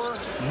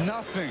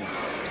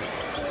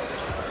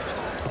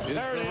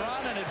 There it is.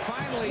 Run, and it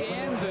finally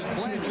ends as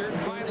Blanchard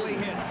finally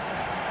hits.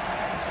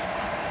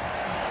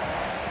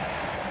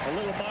 A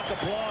little mock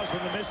applause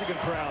from the Michigan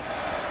crowd.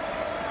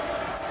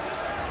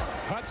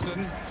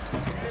 Hudson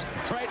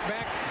right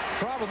back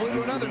probably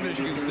to another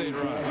Michigan State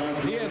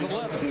run. He has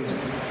 11.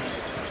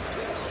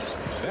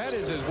 That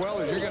is as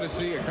well as you're going to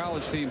see a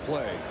college team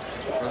play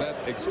for that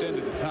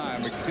extended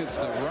time against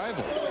a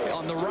rival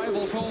on the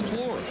rival's home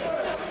floor.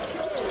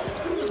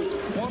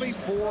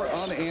 24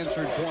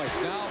 unanswered points.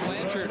 Now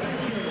Blanchard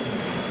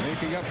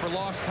making making up for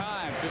lost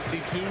time,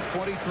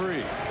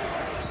 52-23.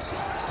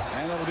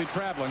 And it'll be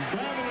traveling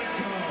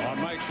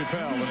on Mike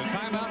Chappelle with a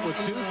timeout with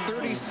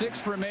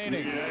 2:36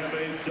 remaining.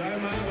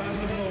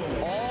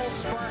 All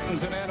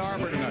Spartans in Ann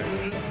Arbor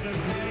tonight.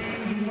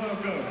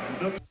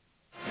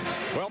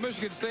 Well,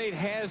 Michigan State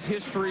has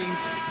history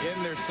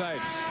in their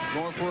sights.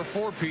 Going for a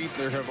four-peat.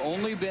 There have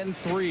only been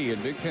 3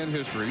 in Big Ten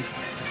history.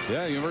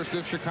 Yeah, University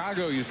of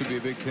Chicago used to be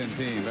a Big Ten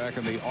team back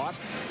in the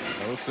aughts,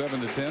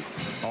 07 to 10.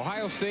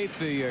 Ohio State,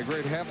 the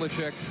great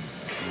Havlicek,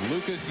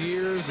 Lucas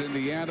years.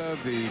 Indiana,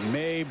 the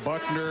May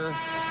Buckner,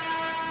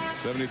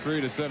 73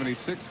 to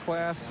 76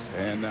 class.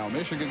 And now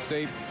Michigan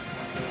State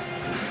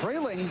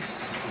trailing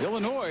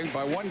Illinois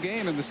by 1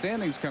 game in the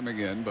standings coming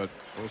in. But,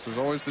 of course, there's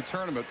always the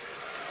tournament.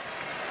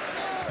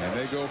 And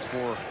they go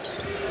for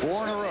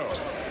 4 in a row.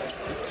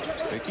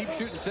 They keep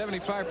shooting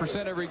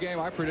 75% every game.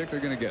 I predict they're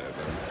going to get it.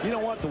 You know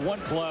what? The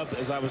one club,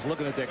 as I was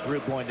looking at that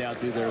group going down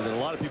through there, that a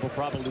lot of people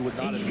probably would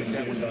not admit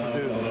that was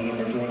Purdue.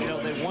 You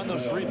know, they've won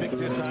those 3 Big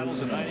Ten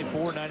titles in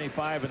 94,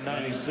 95, and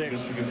 96.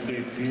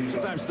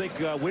 Sometimes think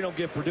we don't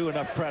give Purdue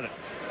enough credit.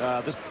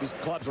 These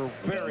clubs are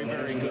very,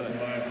 very good.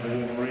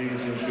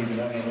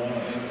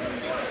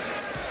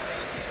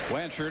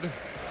 Blanchard.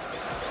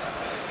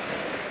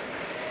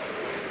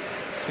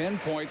 10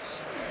 points.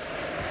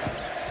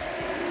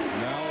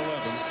 Now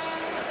 11.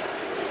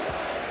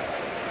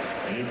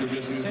 You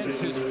just sense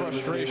his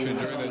frustration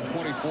during that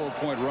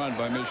 24-point run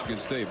by Michigan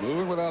State.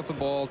 Moving without the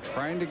ball,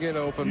 trying to get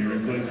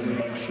open.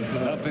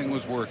 Nothing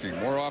was working.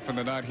 More often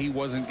than not, he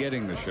wasn't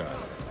getting the shot.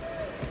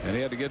 And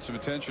he had to get some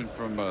attention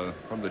from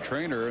the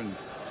trainer, and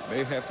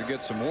may have to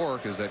get some more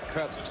because that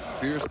cut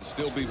appears to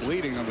still be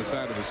bleeding on the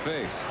side of his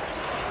face.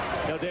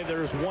 Now, Dave,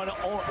 there's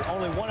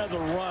only one other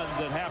run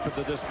that happened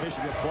to this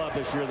Michigan club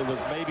this year that was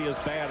maybe as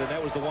bad, and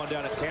that was the one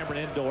down at Cameron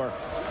Indoor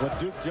when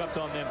Duke jumped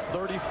on them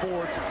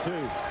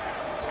 34-2.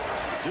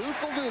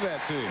 Duke will do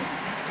that to you.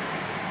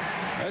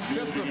 That's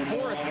just the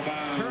 4th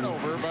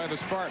turnover by the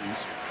Spartans.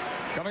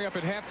 Coming up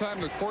at halftime,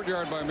 the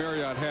Courtyard by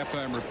Marriott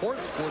halftime report.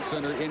 Sports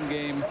Center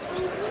in-game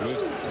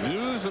with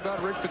news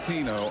about Rick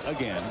Pitino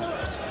again.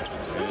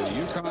 The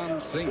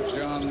UConn St.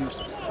 John's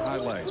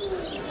highlights.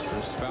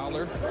 Chris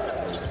Fowler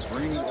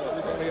bringing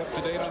everybody up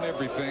to date on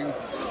everything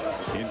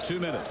in 2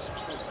 minutes.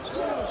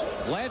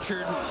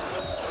 Blanchard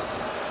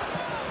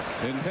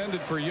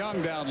intended for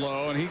Young down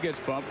low, and he gets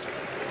bumped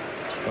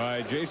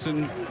by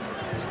Jason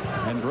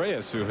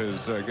Andreas, who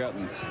has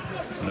gotten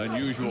an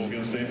unusual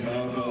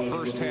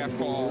first half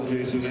call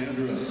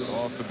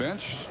off the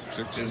bench.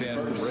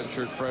 6'10"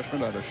 redshirt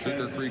freshman out of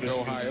Sugar Creek,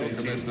 Ohio,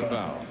 commits the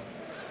foul.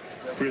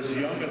 Chris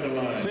Young at the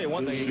line. I'll tell you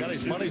one thing, he got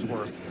his money's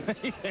worth.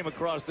 He came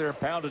across there and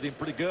pounded him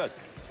pretty good.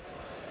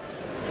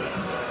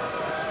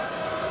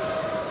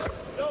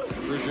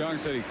 Chris Young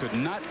said he could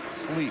not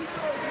sleep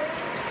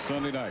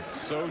Sunday night.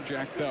 So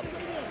jacked up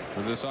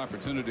for this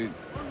opportunity,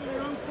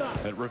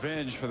 that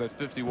revenge for that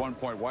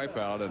 51-point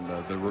wipeout, and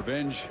the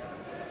revenge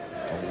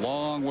a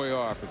long way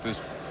off at this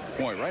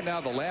point. Right now,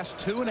 the last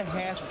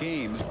 2.5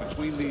 games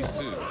between these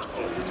two,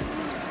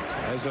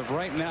 as of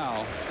right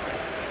now,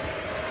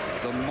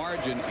 the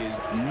margin is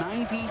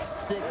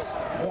 96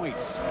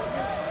 points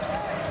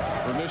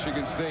for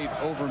Michigan State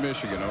over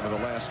Michigan over the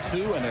last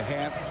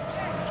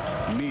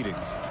 2.5 meetings.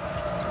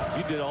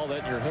 You did all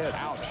that in your head.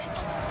 Ouch.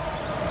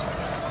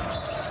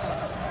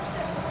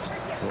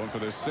 Going for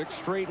their 6th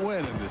straight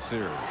win in this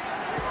series.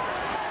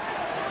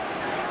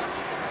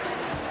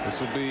 This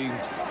will be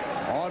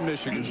on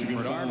Michigan.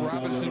 Bernard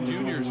Robinson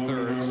Jr.'s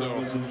 3rd.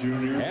 So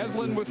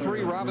Aslan with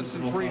 3,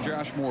 Robinson 3,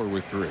 Josh Moore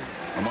with 3.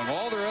 Among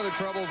all their other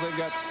troubles, they've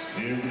got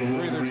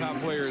 3 of their top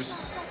players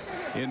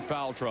in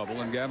foul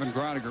trouble, and Gavin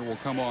Groninger will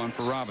come on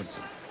for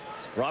Robinson.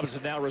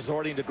 Robinson now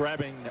resorting to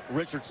grabbing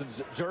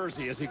Richardson's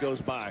jersey as he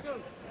goes by.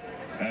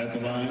 At the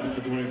line,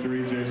 number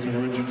 23,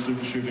 Jason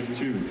Richardson, shooting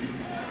 2.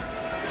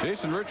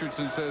 Jason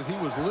Richardson says he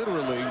was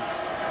literally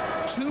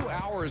 2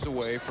 hours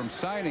away from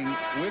signing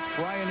with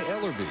Brian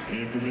Ellerby.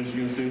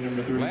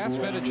 Last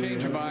minute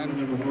change of mind.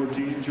 Number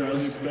 14,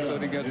 Charlie Bell.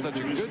 Said he got such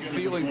a good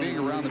feeling being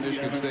around the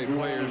Michigan State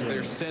players.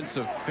 Their sense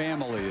of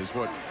family is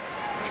what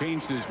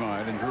changed his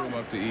mind and drew him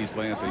up to East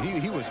Lansing.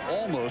 He was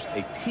almost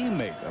a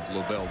teammate of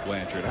LaVelle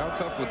Blanchard. How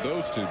tough would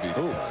those two be?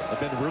 Ooh,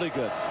 they've been really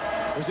good.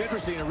 It was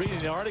interesting in reading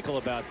the article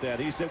about that.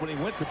 He said when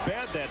he went to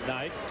bed that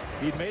night,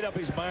 he'd made up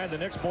his mind the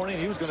next morning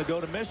he was going to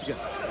go to Michigan.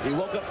 He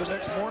woke up the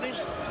next morning,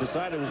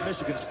 decided it was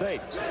Michigan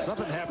State.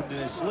 Something happened in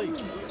his sleep.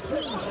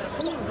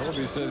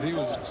 Ellerby says he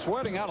was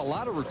sweating out a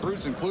lot of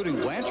recruits, including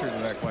Blanchard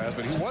in that class,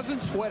 but he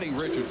wasn't sweating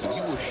Richardson.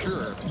 He was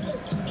sure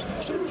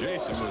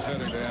Jason was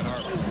heading to Ann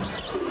Arbor.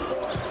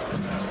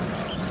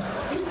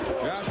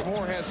 Josh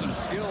Moore has some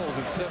skills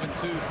at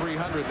 7'2",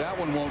 300. That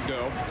one won't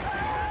go.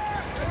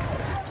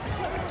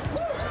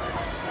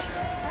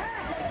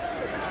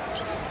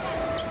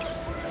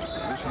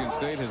 Michigan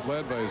State has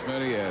led by as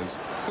many as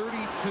 32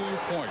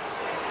 points.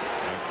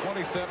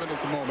 27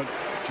 at the moment.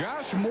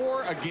 Josh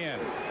Moore again.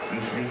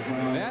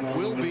 That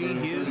will be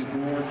his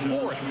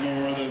 4th.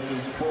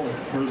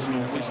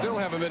 We still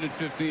have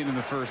 1:15 in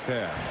the first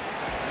half.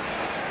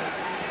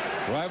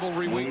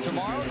 Rivalry week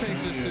tomorrow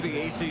takes us to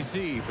the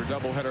ACC for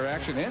doubleheader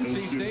action.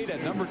 NC State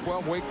at number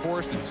 12, Wake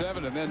Forest at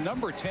 7, and then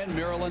number 10,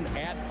 Maryland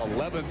at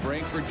 11th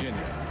ranked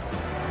Virginia.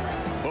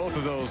 Both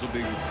of those will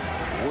be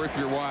worth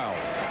your while.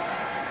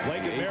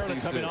 Wake and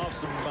Maryland coming off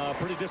some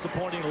pretty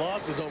disappointing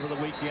losses over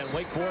the weekend.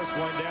 Wake Forest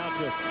going down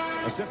to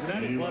a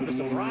Cincinnati club that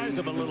surprised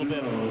them a little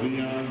bit.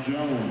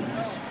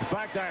 In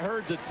fact, I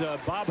heard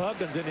that Bob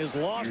Huggins, in his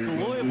loss to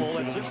Louisville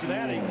at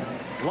Cincinnati,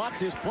 locked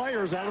his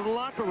players out of the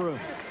locker room.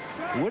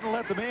 Wouldn't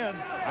let them in.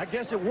 I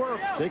guess it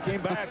worked. They came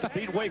back to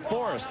beat Wake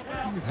Forest.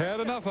 Had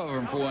enough of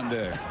them for one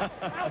day.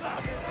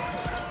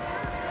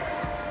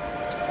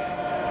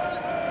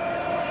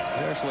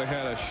 He actually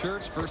had a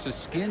shirts versus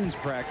skins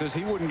practice.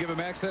 He wouldn't give him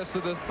access to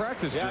the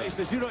practice Yeah, gym. he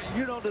says,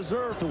 you don't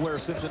deserve to wear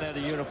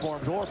Cincinnati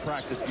uniforms or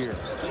practice gear.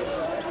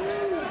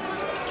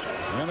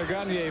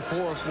 Gagne 4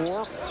 of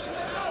 4.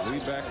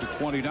 Lead back to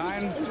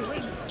 29.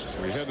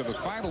 We head to the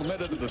final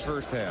minute of the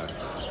first half.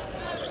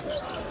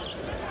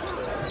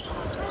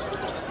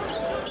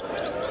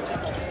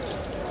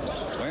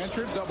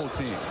 Blanchard double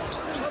team.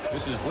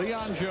 This is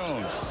Leon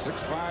Jones,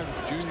 6'5"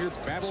 junior,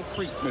 Battle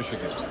Creek,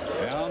 Michigan.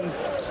 Down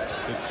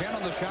to 10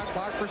 on the shot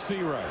clock for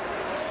Seawright.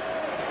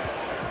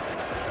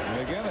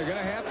 And again, they're going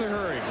to have to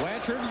hurry.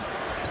 Blanchard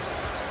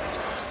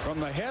from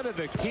the head of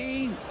the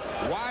key,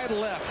 wide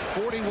left,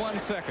 41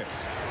 seconds.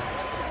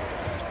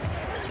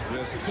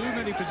 There's too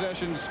many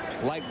possessions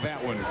like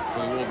that one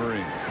for the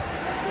Wolverines.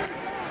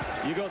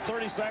 You go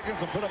 30 seconds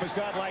and put up a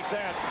shot like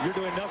that, you're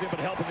doing nothing but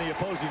helping the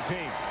opposing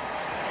team.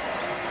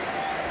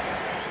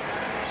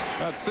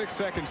 About 6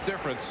 seconds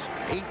difference,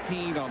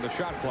 18 on the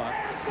shot clock.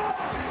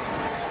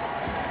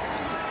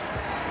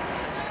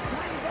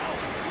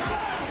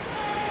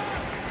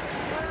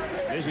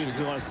 Michigan's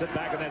going to sit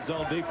back in that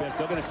zone defense.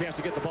 They'll get a chance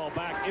to get the ball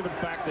back. If in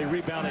fact they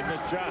rebound a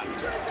missed shot.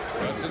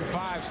 Less than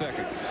 5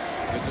 seconds.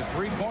 It's a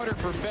three-pointer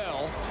for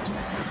Bell.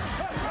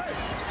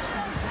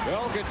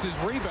 Bell gets his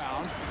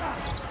rebound.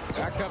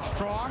 Back up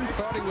strong.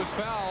 Thought he was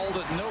fouled.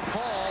 No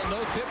call.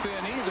 No tip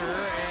in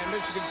either. And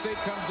Michigan State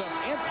comes up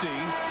empty.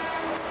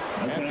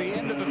 At the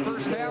end of the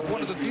first half,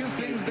 one of the few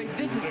things they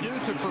didn't do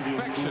to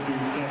perfection.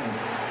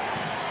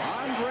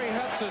 Andre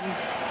Hudson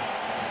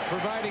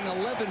providing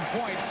 11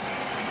 points.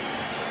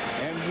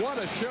 And what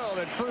a show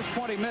that first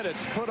 20 minutes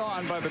put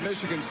on by the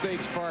Michigan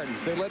State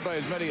Spartans. They led by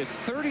as many as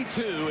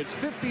 32. It's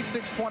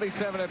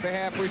 56-27 at the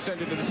half. We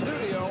send it to the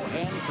studio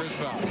and Chris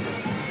Fowler.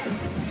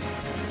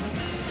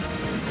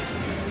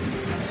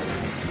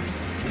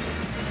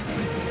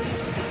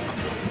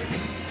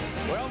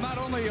 Well, not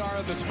only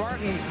are the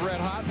Spartans red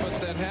hot,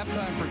 but that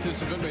halftime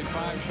participant made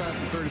 5 shots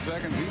in 30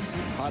 seconds. He's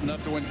hot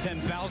enough to win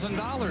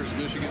 $10,000.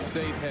 Michigan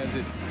State has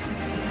its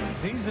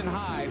season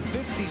high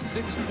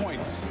 56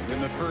 points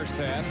in the first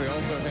half. They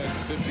also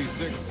had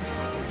 56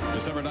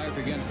 December 9th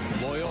against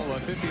Loyola.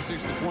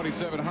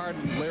 56-27. Hard,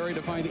 Larry,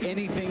 to find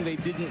anything they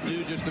didn't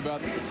do just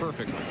about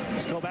perfectly.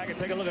 Let's go back and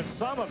take a look at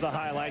some of the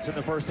highlights in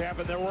the first half,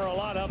 and there were a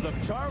lot of them.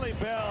 Charlie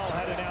Bell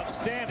had an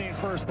outstanding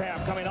first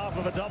half coming off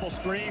of a double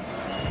screen,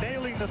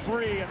 nailing the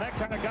three, and that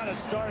kind of got it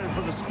started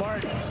for the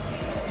Spartans.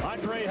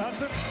 Andre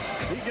Hudson,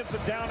 he gets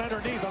it down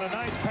underneath on a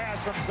nice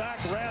pass from Zach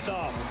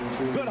Randolph.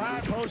 Good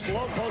high post,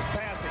 low post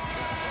passing.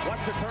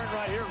 Watch the turn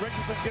right here.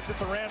 Richardson gets it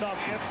to Randolph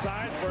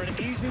inside for an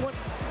easy one.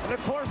 And, of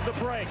course, the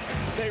break.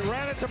 They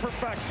ran it to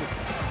perfection.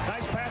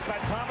 Nice pass by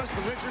Thomas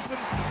to Richardson.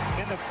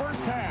 In the first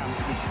half,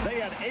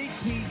 they had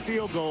 18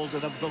 field goals.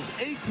 And of those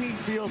 18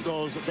 field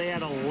goals, they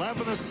had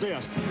 11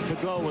 assists to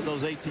go with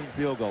those 18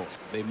 field goals.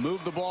 They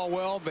moved the ball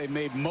well. They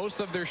made most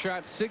of their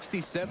shots,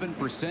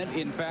 67%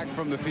 in fact,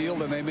 from the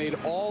field. And they made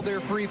all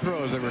their free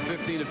throws. They were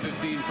 15 of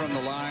 15 from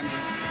the line.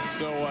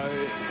 So,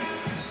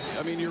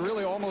 I mean, you're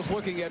really almost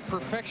looking at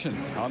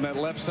perfection on that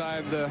left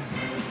side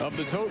of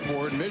the tote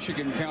board.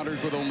 Michigan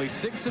counters with only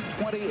 6 of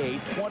 28,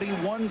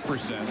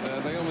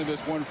 21%. They only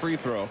missed one free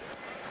throw,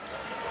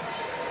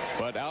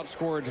 but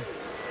outscored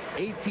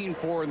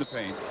 18-4 in the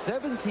paint,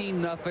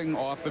 17-0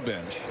 off the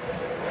bench.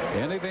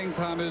 Anything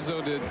Tom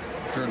Izzo did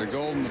turned to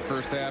gold in the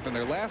first half. In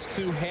their last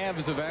 2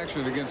 halves of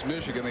action against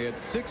Michigan, they had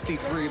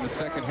 63 in the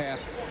second half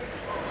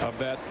of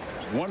that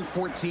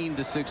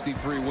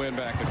 114-63 win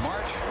back in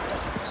March.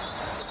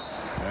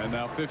 And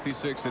now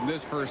 56 in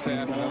this first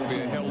half, and that'll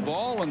be a held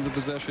ball, and the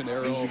possession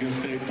arrow will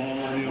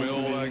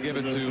give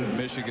it to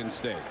Michigan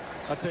State.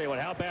 I'll tell you what,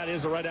 how bad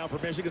is it right now for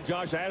Michigan?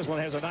 Josh Aslan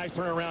has a nice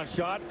turnaround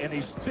shot, and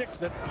he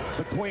sticks it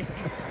between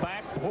the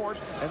backboard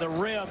and the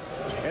rim,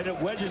 and it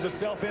wedges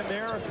itself in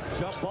there.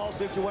 Jump ball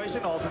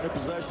situation, alternate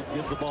possession,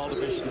 gives the ball to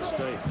Michigan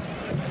State.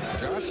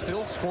 Josh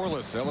still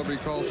scoreless. Ellerby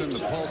calls him the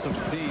pulse of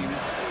the team.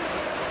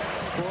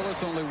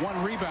 Scoreless, only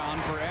 1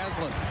 rebound for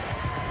Aslan.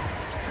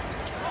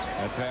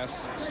 That pass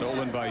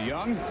stolen by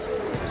Young.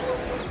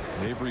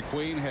 Avery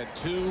Queen had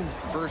 2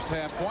 first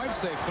half points.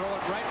 They throw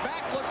it right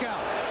back. Look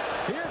out.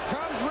 Here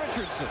comes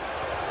Richardson.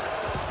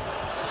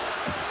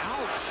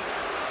 Ouch.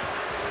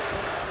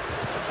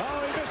 Oh,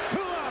 he missed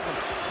 2 of them.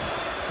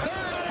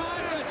 Third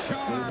time the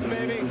charm,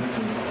 baby.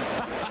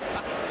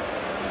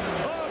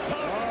 Oh,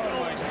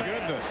 my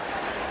goodness.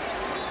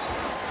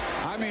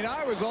 I mean,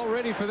 I was all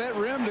ready for that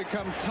rim to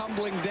come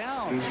tumbling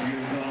down.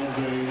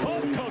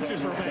 Both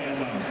coaches are mad.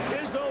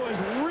 Izzo is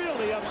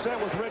really upset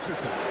with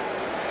Richardson.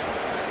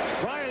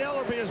 Brian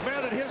Ellerby is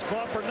mad at his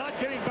club for not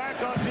getting back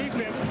on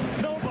defense.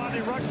 Nobody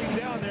rushing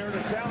down there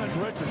to challenge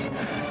Richardson.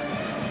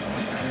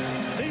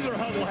 Neither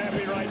huddle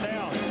happy right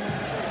now.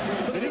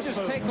 Did he just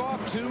take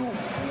off too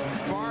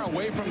far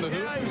away from the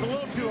hoop? Yeah, he was a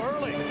little too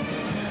early.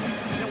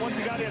 And once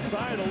he got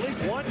inside, at least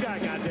one guy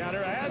got down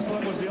there.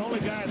 Aslan was the only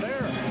guy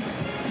there.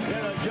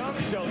 Then Young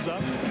shows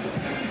up.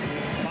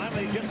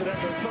 Finally gets it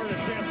after 3rd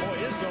and 10. Boy,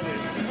 Izzo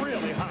is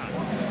really hot.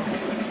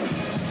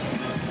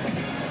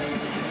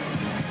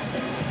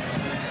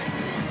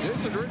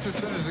 Jason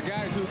Richardson is a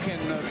guy who can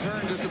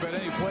turn just about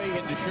any play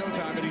into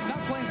showtime, and he's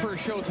not playing for a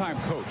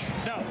showtime coach.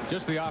 No.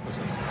 Just the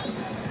opposite.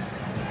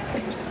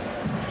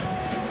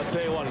 I'll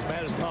tell you what, as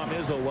mad as Tom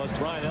Izzo was,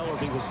 Brian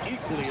Ellerby was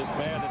equally as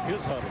mad in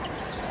his huddle.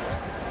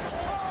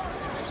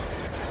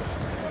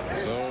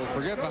 So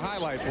forget the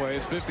highlight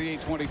plays.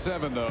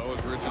 58-27, though,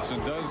 as Richardson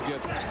does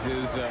get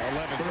his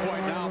 11th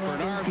point. Now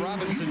Bernard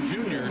Robinson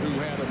Jr., who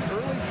had an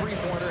early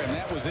three-pointer, and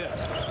that was it.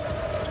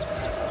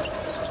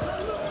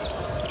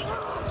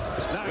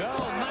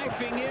 Bell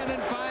knifing in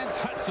and finds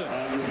Hudson.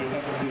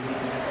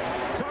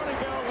 Charlie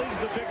Bell leads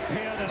the Big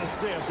Ten in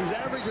assists. He's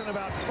averaging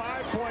about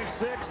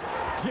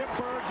 5.6. Jim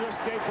Burr just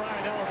gave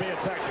Brian Ellerby a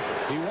technical.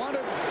 He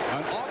wanted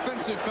an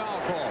offensive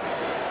foul call.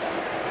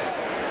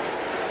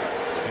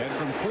 And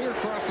from clear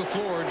across the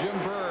floor, Jim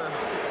Burr,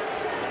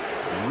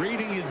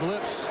 reading his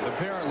lips,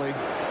 apparently,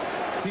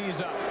 tees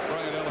up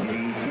Brian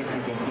Ellerby.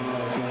 Technical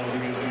foul called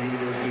against the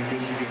University of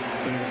Michigan.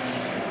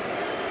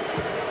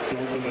 So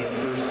for that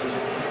first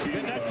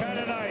In that kind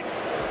of night,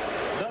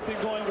 nothing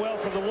going well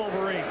for the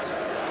Wolverines.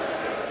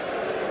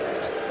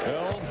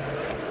 Bell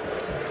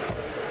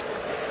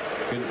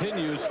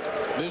continues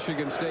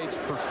Michigan State's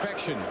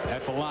perfection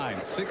at the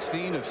line.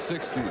 16 of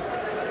 16.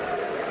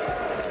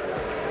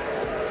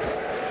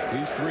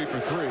 He's 3 for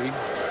 3.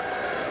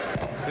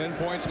 10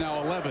 points,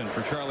 now 11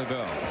 for Charlie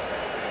Bell.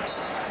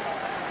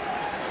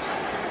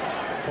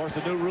 Of course,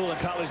 the new rule in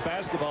college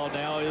basketball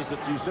now is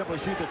that you simply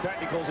shoot the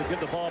technicals and give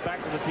the ball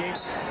back to the team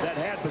that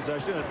had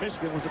possession, and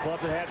Michigan was the club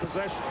that had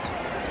possession.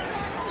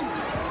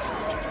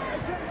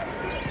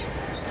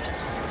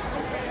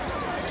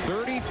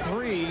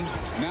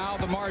 Now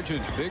the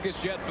margin.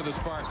 Biggest jet for the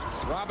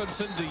Spartans.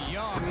 Robinson to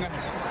Young,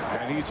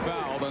 and he's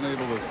fouled,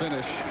 unable to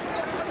finish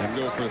and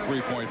go for a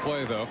three-point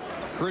play, though.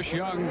 Chris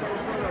Young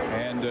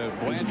and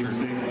Blanchard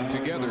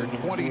together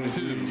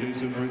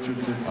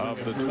 22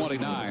 of the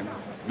 29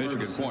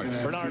 Michigan points.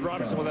 Bernard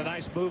Robinson with a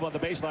nice move on the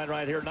baseline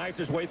right here. Knifed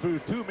his way through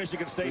two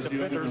Michigan State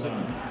defenders,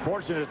 and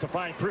fortunate to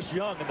find Chris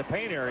Young in the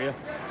paint area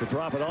to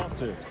drop it off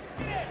to.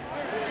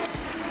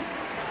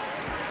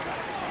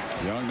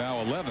 Young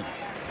now 11.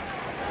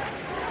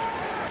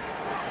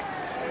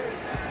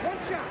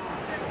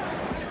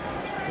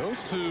 Those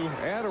two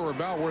at or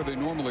about where they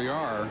normally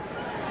are,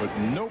 but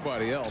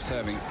nobody else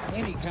having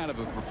any kind of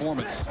a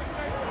performance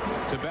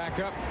to back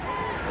up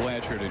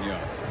Blanchard and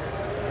Young.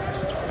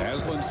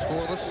 Aslan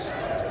scoreless.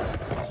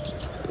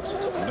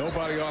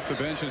 Nobody off the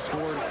bench has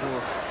scored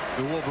for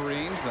the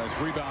Wolverines. Nice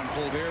rebound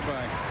pull there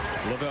by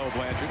Lavelle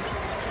Blanchard.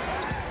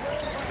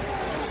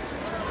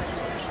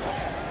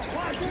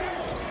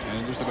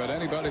 And just about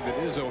anybody that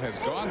Izzo has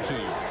gone to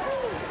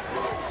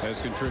has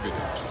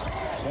contributed.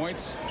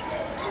 Points,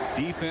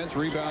 defense,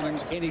 rebounding,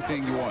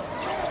 anything you want.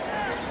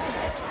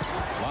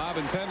 Lob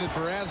intended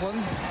for Aslan.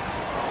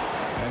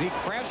 And he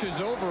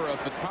crashes over a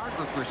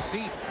photographer's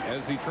seat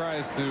as he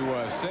tries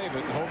to save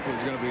it. Hopefully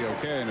it's going to be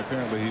okay, and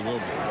apparently he will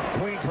be.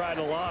 Queen tried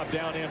to lob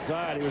down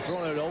inside. He was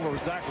throwing it over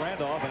with Zach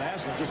Randolph, and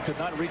Aslan just could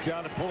not reach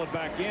out and pull it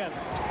back in.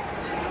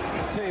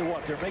 I'll tell you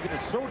what, they're making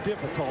it so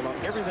difficult on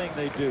everything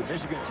they do.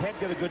 Michigan can't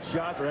get a good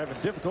shot. They're having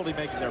difficulty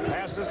making their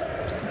passes.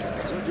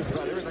 They're just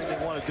about everything they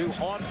want to do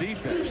on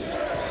defense.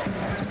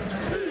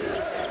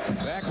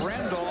 Zach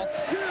Randolph.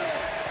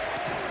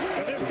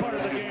 And this part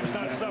of the game's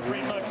not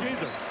suffering much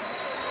either.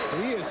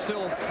 He is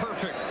still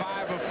perfect.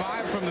 5 of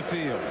 5 from the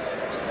field.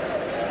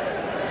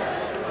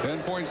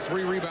 10 points,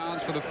 3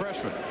 rebounds for the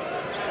freshman.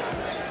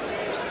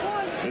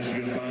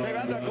 Maybe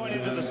I thought going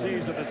into the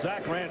season that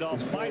Zach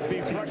Randolph might be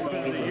freshman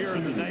of the year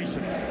in the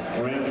nation.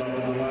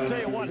 I'll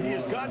tell you what, he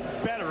has gotten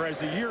better as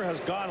the year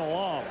has gone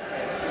along.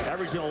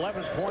 Averaging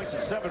 11 points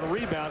and 7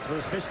 rebounds for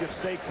this Michigan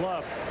State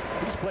club.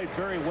 He's played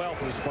very well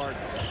for the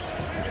Spartans.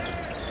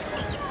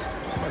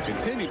 I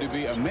continue to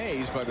be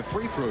amazed by the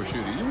free throw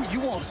shooting. You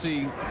won't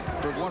see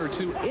for 1 or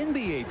 2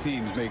 NBA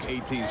teams make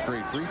 18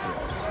 straight free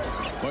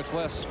throws, much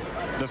less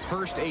the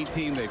first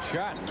 18 they've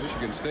shot.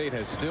 Michigan State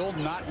has still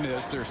not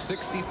missed their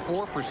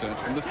 64%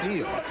 from the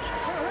field.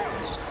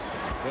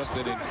 Just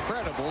an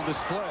incredible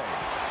display.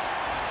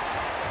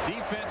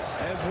 Defense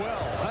as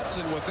well.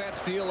 Hudson with that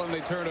steal, and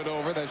they turn it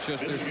over. That's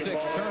just their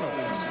 6th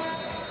turnover.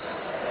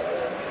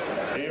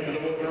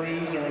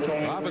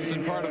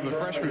 Robinson, part of the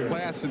freshman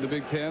class in the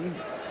Big Ten.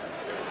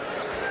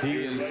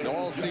 He has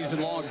all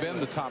season long been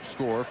the top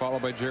scorer,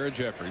 followed by Jared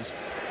Jeffries.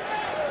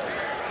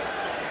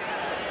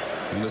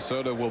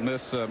 Minnesota will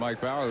miss Mike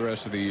Bauer the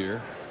rest of the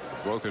year.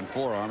 broken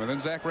forearm. And then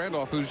Zach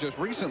Randolph, who's just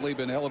recently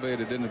been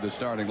elevated into the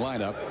starting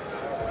lineup,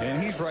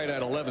 and he's right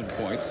at 11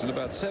 points and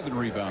about 7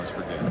 rebounds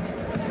per game.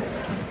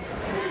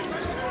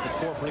 It's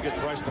 4 pretty good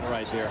freshmen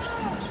right there.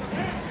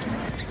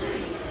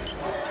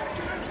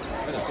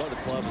 Minnesota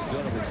club has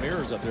done it with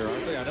mirrors up there,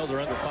 aren't they? I know they're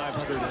under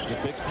 500 in the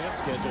Big Ten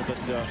schedule, but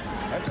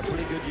that's a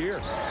pretty good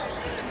year.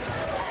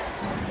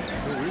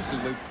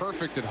 Recently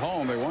perfect at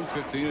home. They won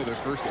 15 of their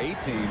first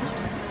 18.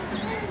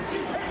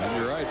 And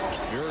you're right,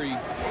 very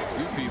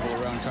few people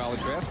around college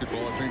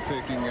basketball, I think,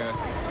 taking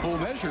full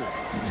measure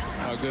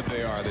how good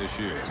they are this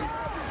year.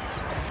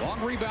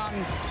 Long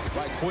rebound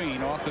by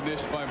Queen, off the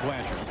miss by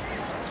Blanchard.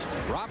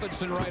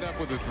 Robinson right up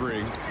with a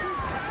 3.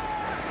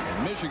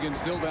 Michigan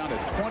still down at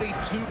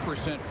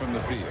 22% from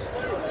the field.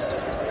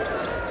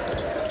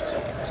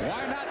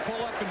 Why not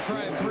pull up and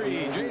try a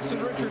 3?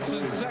 Jason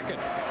Richardson second.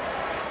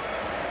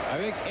 I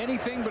think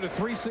anything but a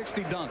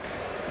 360 dunk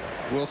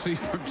we'll see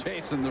from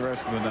Jason the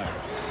rest of the night.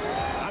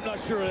 I'm not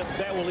sure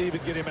that will even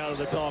get him out of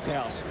the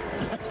doghouse.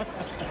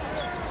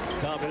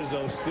 Tom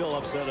Izzo still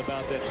upset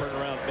about that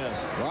turnaround miss.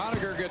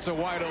 Groniger gets a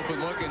wide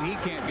open look, and he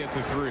can't get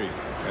the 3.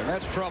 And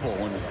that's trouble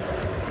when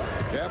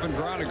Gavin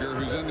Groniger,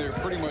 who's in there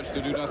pretty much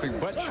to do nothing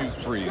but shoot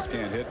threes,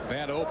 can't hit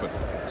that open.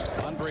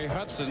 Andre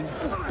Hudson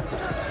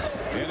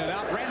in and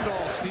out.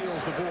 Randolph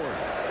steals the board.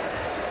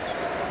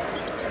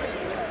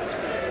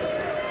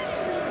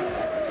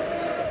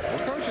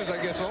 Well, coaches, I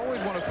guess, always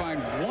want to find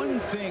one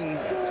thing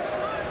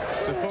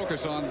to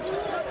focus on,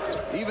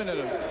 even at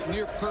a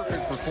near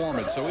perfect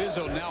performance. So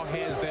Izzo now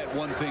has that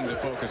one thing to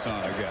focus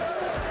on, I guess.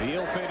 The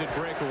ill-fated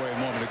breakaway a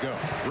moment ago.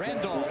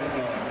 Randolph,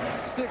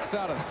 6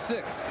 out of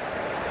 6.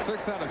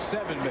 6 out of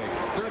 7 maybe.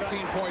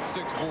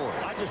 13.6 board.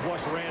 I just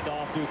watched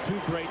Randolph do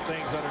 2 great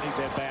things underneath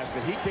that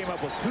basket. He came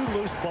up with 2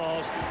 loose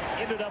balls,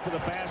 ended up with a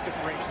basket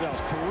for himself.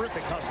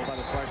 Terrific hustle by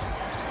the freshman.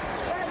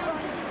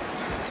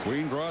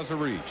 Queen draws a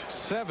reach,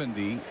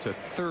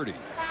 70-30.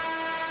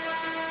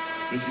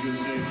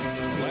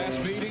 Last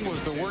meeting was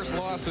the worst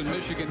loss in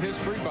Michigan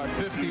history by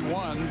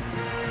 51.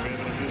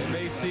 And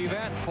they see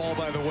that fall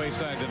by the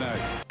wayside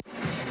tonight.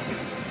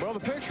 Well, the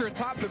picture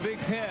atop the Big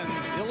Ten,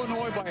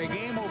 Illinois by a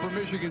game over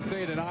Michigan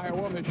State and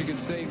Iowa. Michigan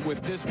State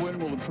with this win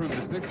will improve to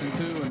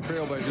 6-2 and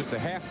trail by just a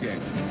half game.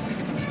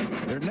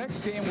 Their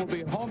next game will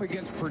be at home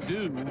against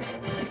Purdue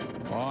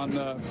on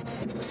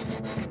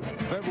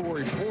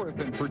February 4th.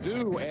 And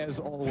Purdue, as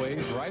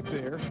always, right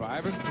there,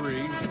 5-3.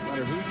 No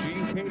matter who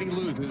Gene Katie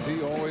loses,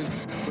 he always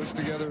puts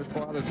together a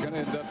squad that's going to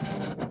end up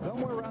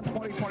somewhere around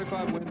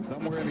 20-25 wins,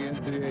 somewhere in the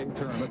NCAA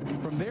tournament.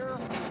 And from there,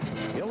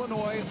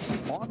 Illinois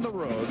on the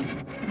road.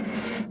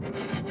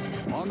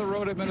 On the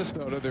road at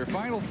Minnesota. Their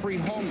final 3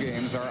 home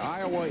games are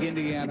Iowa,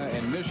 Indiana,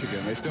 and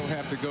Michigan. They still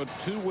have to go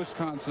to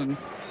Wisconsin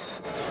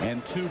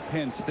and to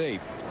Penn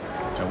State.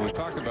 And we've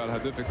talked about how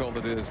difficult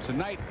it is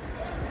tonight,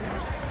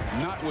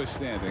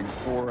 notwithstanding,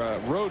 for a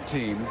road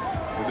team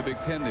with the Big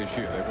Ten this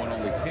year. They've won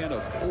only 10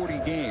 of 40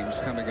 games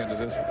coming into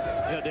this one.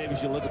 You know, Dave,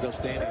 as you look at those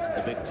standings in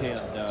the Big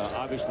Ten,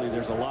 obviously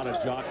there's a lot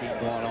of jockeying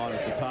going on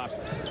at the top.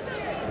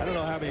 I don't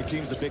know how many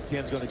teams the Big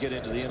Ten is going to get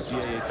into the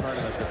NCAA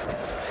tournament, but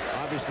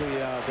obviously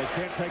they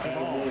can't take them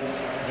all.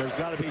 There's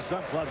got to be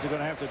some clubs that are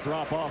going to have to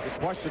drop off. The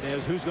question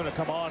is, who's going to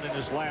come on in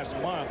this last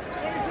month?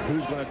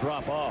 Who's going to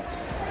drop off?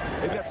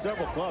 They've got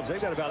several clubs. They've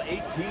got about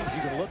 8 teams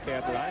you can look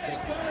at that I think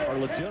are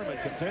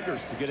legitimate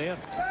contenders to get in.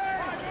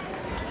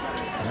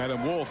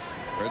 Adam Wolf,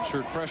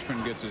 redshirt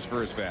freshman, gets his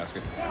first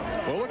basket.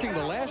 Well, looking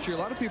to last year, a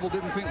lot of people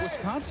didn't think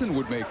Wisconsin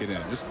would make it in.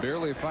 Just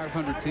barely a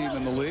 500 team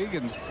in the league,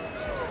 and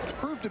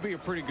proved to be a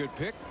pretty good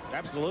pick.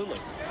 Absolutely.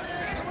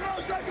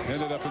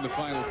 Ended up in the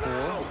Final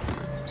 4.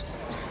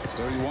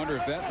 So you wonder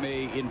if that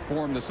may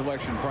inform the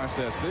selection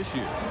process this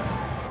year.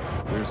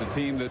 There's a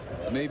team that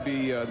may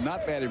be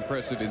not that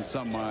impressive in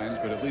some minds,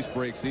 but at least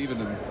breaks even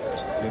in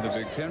the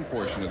Big Ten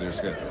portion of their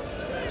schedule.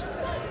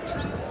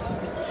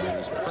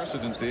 There's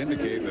precedent to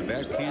indicate that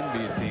that can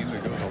be a team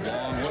that goes a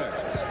long way.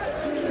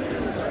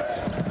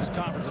 This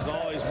conference has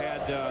always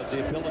had the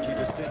ability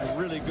to send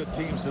really good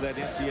teams to that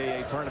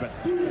NCAA tournament.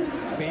 I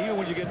mean, even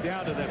when you get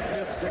down to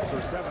that 5th, 6th,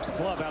 or 7th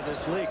club out of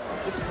this league,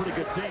 it's a pretty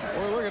good team.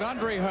 Well, look at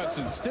Andre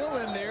Hudson, still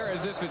in there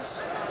as if it's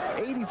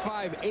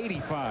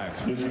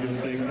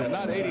 85-85,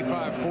 not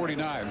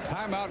 85-49.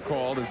 Timeout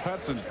called as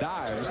Hudson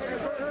dives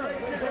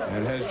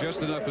and has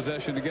just enough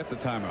possession to get the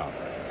timeout.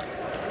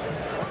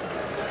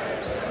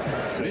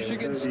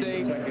 Michigan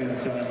State,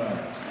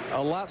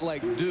 a lot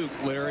like Duke,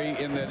 Larry,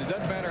 in that it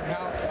doesn't matter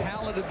how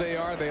talented they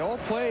are, they all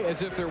play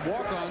as if they're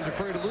walk-ons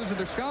afraid of losing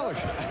their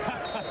scholarship.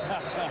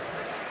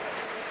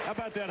 How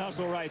about that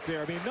hustle right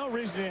there? I mean, no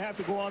reason you have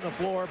to go on the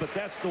floor, but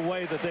that's the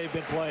way that they've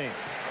been playing.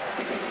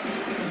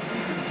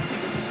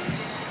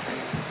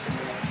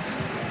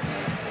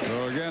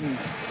 So again,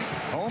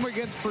 home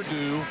against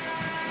Purdue,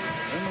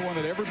 and the one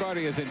that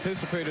everybody has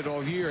anticipated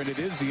all year, and it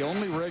is the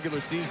only regular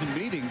season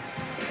meeting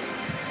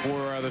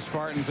for the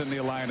Spartans and the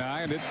Illini,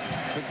 and it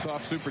kicks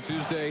off Super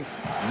Tuesday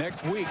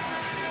next week,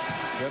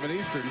 7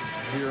 Eastern,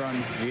 here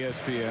on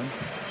ESPN.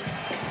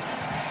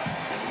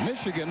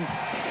 Michigan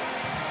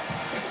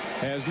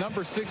as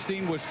number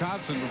 16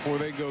 Wisconsin before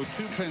they go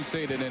to Penn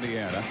State and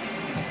Indiana.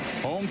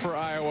 Home for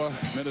Iowa,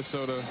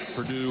 Minnesota,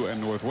 Purdue, and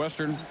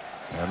Northwestern.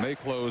 And they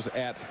close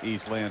at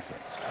East Lansing.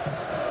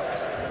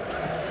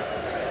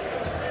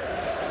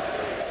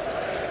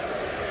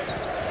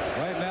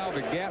 Right now,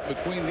 the gap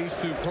between these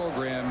two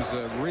programs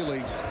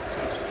really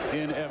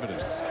in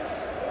evidence.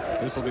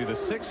 This will be the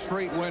 6th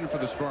straight win for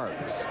the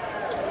Spartans.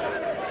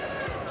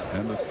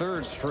 And the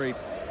 3rd straight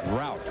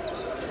rout.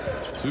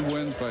 2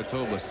 wins by a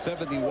total of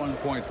 71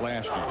 points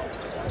last year.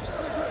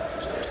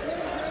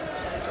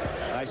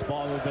 Nice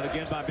ball movement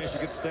again by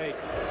Michigan State.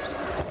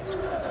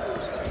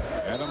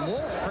 Adam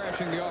Wolf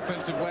crashing the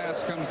offensive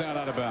glass, comes down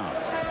out of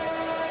bounds.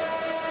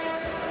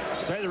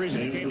 I'll tell you the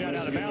reason he came down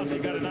out of bounds, he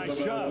got a nice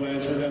shove.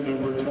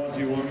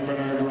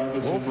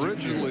 Wolf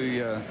originally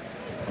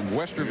from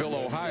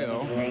Westerville,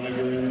 Ohio.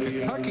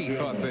 Kentucky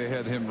thought they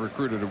had him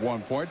recruited at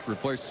one point to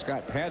replace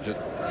Scott Padgett.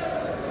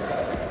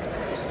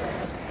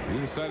 He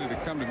decided to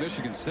come to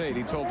Michigan State.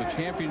 He told the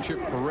championship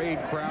parade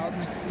crowd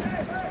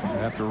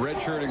after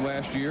redshirting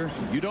last year,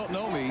 "You don't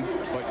know me,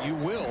 but you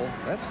will."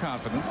 That's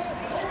confidence.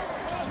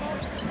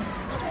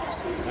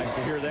 Nice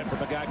to hear that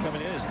from a guy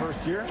coming in his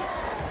first year.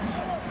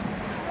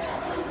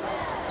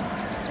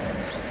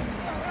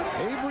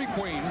 Avery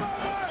Queen,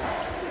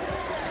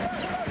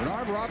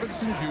 Bernard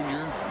Robinson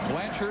Jr.,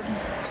 Blanchard,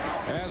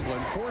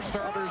 Aslan. 4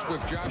 starters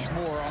with Josh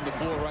Moore on the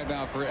floor right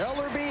now for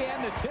Ellerby,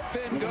 and the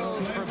tip-in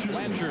goes for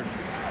Blanchard.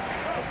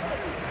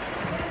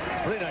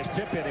 Really nice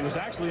tip in. He was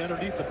actually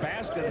underneath the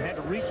basket and had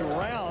to reach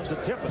around to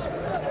tip it.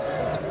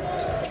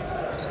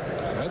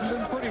 Hasn't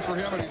been pretty for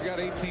him, and he's got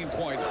 18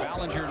 points.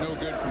 Ballinger no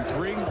good from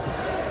 3.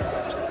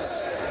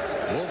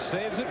 Wolf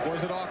saves it.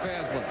 Was it off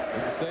Aslan?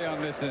 Didn't stay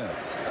on this end.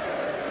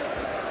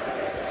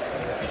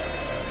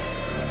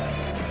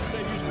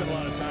 They've spent a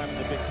lot of time in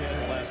the Big Ten in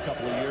the last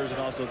couple of years and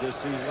also this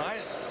season.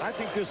 I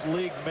think this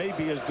league may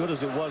be as good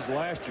as it was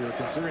last year,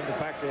 considering the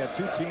fact they had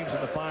 2 teams in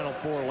the Final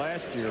Four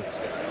last year.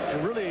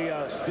 It really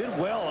did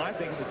well, I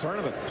think, in the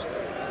tournament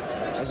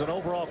as an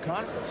overall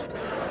conference.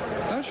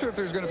 Not sure if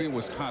there's going to be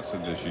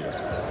Wisconsin this year.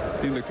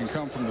 A team that can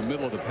come from the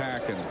middle of the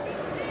pack and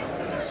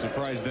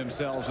surprise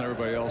themselves and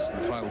everybody else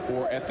in the Final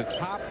Four. At the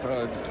top,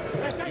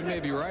 you may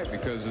be right,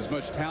 because as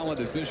much talent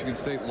as Michigan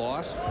State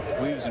lost,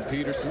 Cleaves and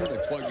Peterson, they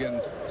plug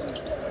in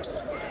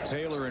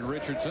Taylor and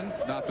Richardson.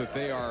 Not that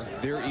they are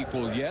their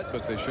equal yet,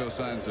 but they show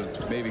signs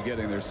of maybe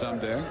getting there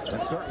someday.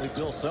 And certainly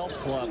Bill Self's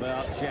club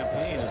out in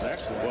Champaign is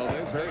excellent. Well,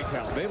 they're very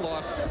talented. They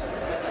lost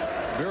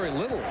very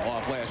little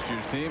off last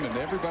year's team, and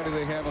everybody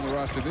they have on the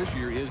roster this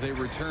year is a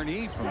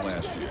returnee from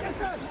last year.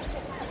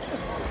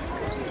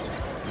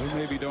 They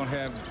maybe don't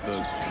have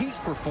the peak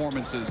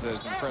performances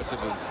as impressive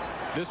as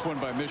this one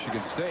by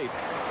Michigan State.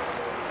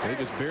 They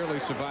just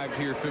barely survived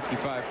here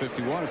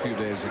 55-51 a few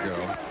days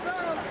ago.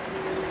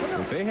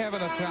 But they have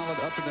enough talent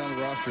up and down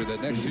the roster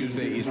that next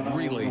Tuesday is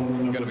really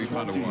going to be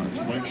fun to watch.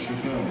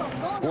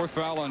 4th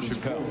foul on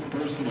Chappelle.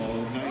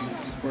 Personal,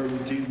 9th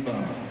Spartan team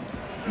foul.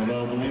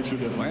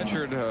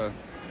 Blanchard,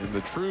 in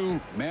the true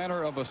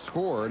manner of a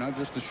scorer, not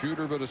just a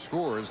shooter but a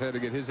scorer, has had to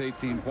get his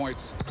 18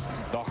 points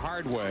the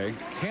hard way.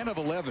 10 of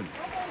 11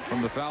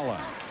 from the foul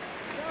line.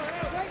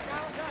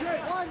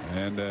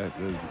 And the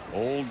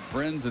old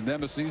friends and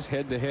nemesis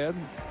head to head.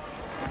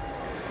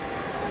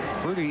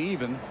 Pretty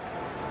even.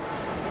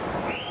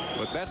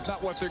 But that's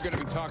not what they're going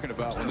to be talking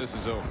about when this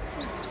is over.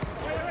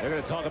 They're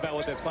going to talk about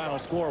what that final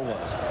score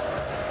was.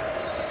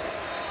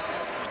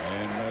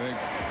 And I think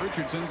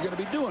Richardson's going to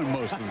be doing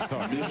most of the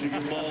talking.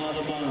 Michigan ball out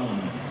of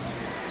bounds.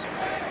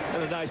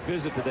 Had a nice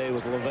visit today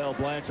with Lavelle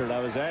Blanchard. I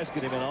was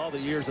asking him in all the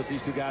years that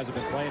these two guys have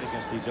been playing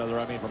against each other,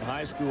 I mean from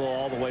high school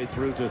all the way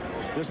through to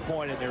this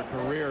point in their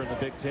career in the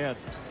Big Ten.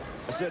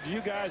 I said, do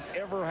you guys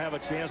ever have a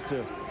chance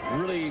to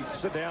really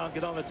sit down,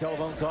 get on the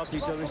telephone, talk to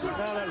each other? He says,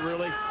 no, not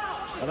really.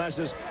 And I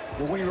says,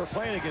 well, when you were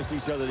playing against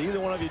each other, did either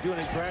one of you do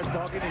any trash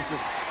talking? He says,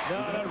 no,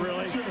 not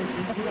really.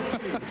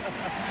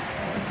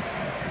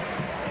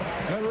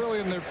 Not really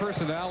in their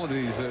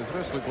personalities,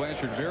 especially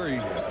Blanchard, very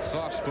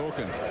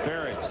soft-spoken.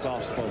 Very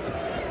soft-spoken.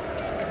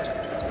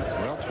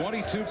 Well,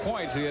 22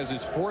 points. He has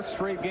his 4th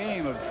straight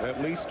game of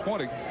at least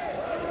 20.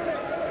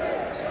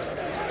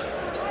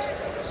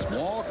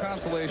 Small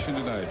consolation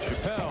tonight.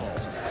 Chappelle.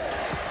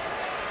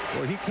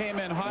 Well, he came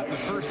in hot in the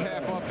first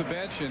half off the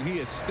bench, and he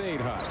has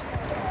stayed hot.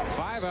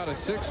 5 out of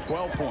 6,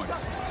 12 points.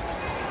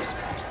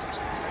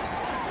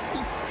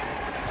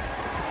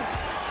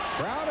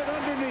 Crowded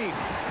underneath.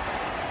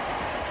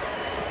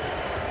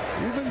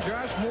 Even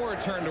Josh Moore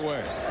turned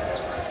away.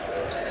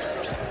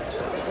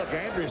 Look,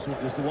 Andrews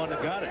was the one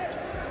that got it.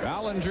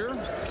 Ballinger.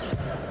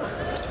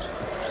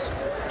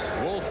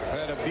 Wolf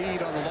had a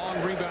bead on the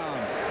long rebound.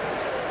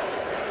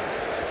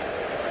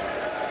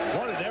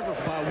 What an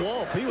effort by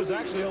Wolf. He was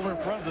actually over in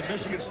front of the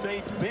Michigan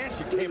State bench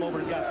and came over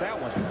and got that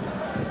one.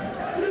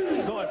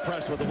 So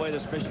impressed with the way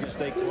this Michigan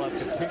State club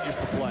continues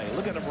to play.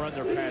 Look at them run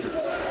their patterns.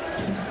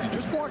 You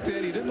just walked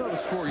in, you didn't know the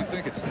score, you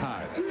think it's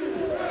tied. In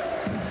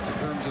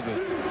terms terms of the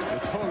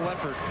total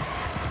effort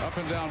up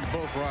and down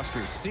both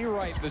rosters.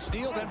 Seawright the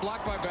steal, then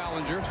blocked by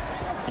Ballinger.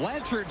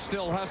 Blanchard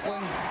still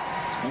hustling.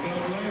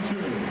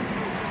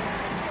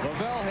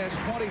 Lavelle has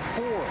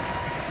 24,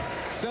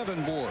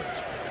 7 boards.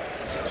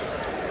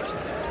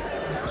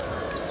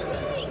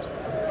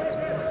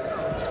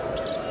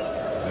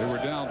 They were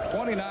down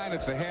 29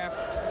 at the half.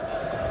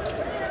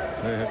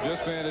 They have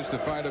just managed to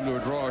find them to a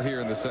draw here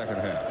in the second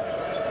half.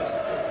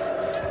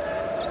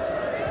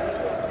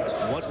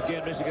 Once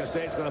again, Michigan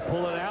State's going to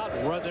pull it out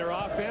and run their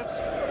offense.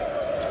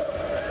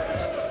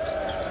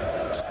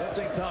 I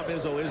think Tom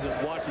Izzo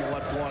isn't watching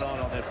what's going on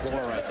that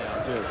floor right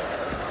now, too.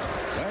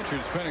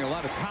 Blanchard spending a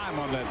lot of time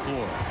on that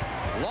floor.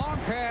 Long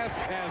pass,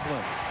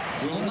 Aslan.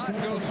 Will not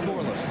go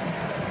scoreless.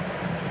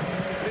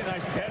 Pretty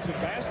nice catch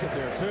and basket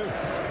there, too.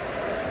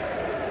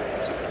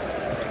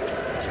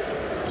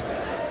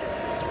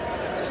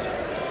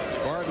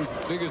 Spartans'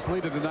 biggest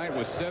lead of the night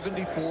was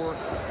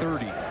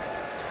 74-30.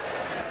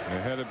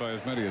 They're headed by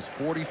as many as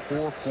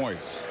 44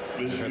 points.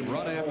 They had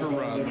run after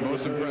run. The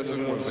most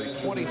impressive was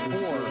a 24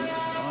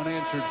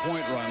 unanswered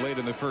point run late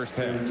in the first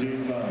half,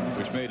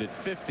 which made it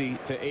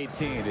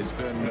 50-18. It's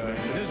been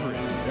misery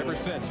ever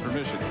since for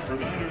Michigan.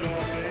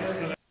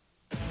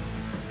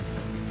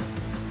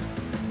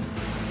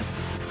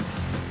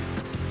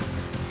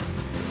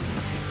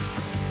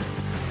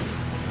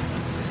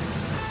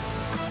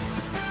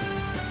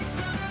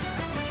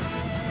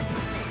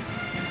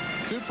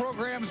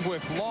 Programs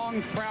with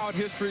long, proud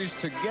histories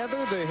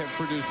together. They have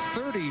produced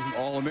 30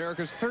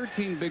 All-Americas,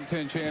 13 Big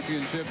Ten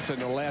championships,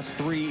 and the last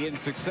 3 in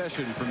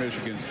succession for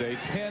Michigan State.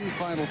 10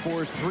 Final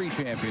Fours, 3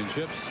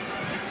 championships.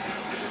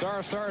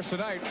 Stars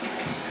tonight,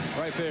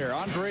 right there.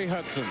 Andre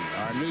Hudson,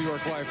 our New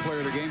York Life player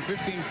of the game,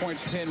 15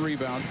 points, 10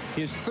 rebounds.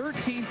 His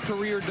 13th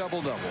career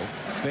double-double.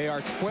 They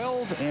are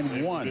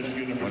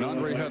 12-1 when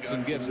Andre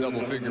Hudson gets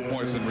double-figure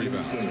points and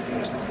rebounds.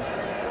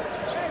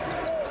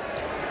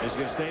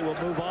 Michigan State will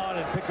move on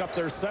and pick up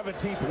their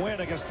 17th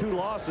win against 2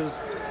 losses.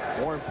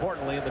 More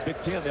importantly, in the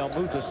Big Ten, they'll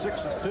move to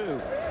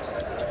 6-2.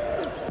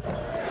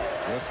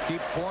 Just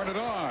keep pouring it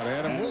on.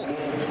 Adam Wolf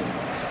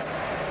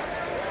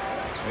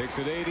makes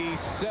it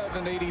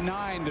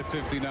 87-89 to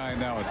 59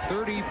 now. A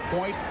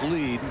 30-point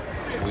lead.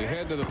 We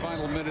head to the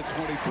final minute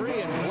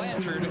 23, and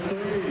Blanchard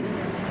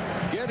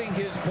getting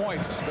his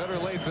points. Better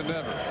late than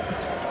never.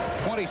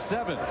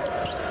 27.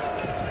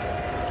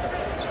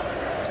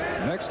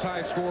 Next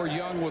high score,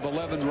 Young with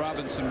 11,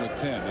 Robinson with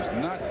 10. There's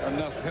not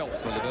enough help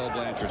for Lavelle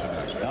Blanchard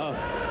tonight. No.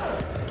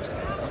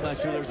 I'm not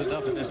sure there's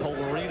enough in this whole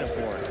arena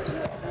for it.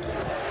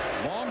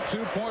 Long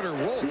two-pointer,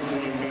 Wolf.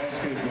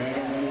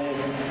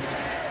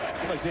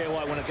 I tell you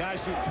what, when a guy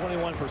shooting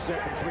 21%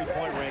 from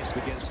three-point range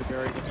begins to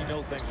bury them, you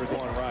know things are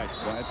going right.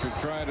 Blanchard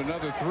tried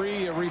another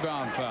 3, a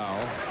rebound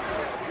foul.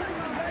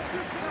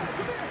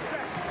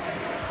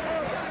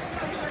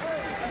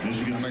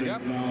 Coming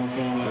up,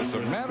 just a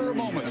matter of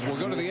moments, we'll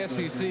go to the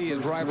SEC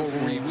as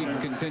rivalry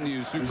week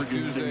continues. Super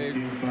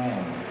Tuesday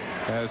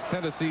as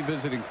Tennessee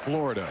visiting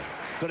Florida.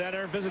 Go down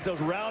there and visit those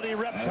rowdy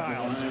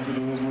reptiles. For the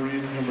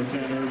Wolverines, number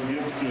 10, Herb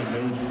Gibson,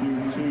 those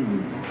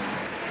 2.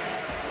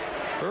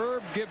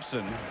 Herb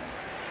Gibson,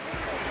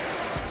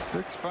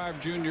 6'5"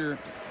 junior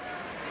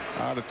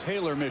out of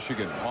Taylor,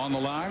 Michigan, on the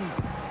line.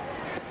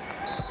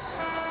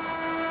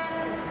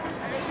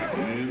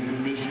 And for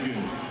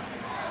Michigan,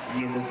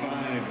 number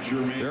 5,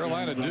 Jermaine.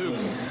 Carolina Duke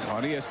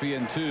on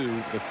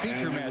ESPN2, the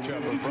feature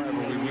matchup of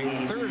rivalry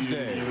week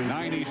Thursday,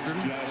 9 Eastern,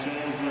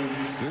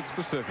 6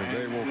 Pacific.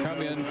 They will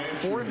come in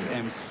 4th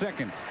and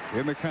 2nd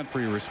in the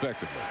country,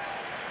 respectively.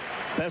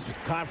 Best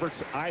conference,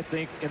 I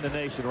think, in the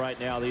nation right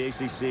now, the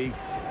ACC,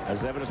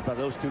 as evidenced by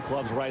those 2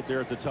 clubs right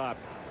there at the top.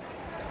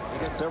 We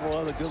got several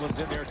other good ones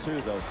in there,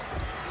 too, though.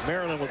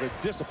 Maryland with a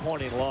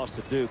disappointing loss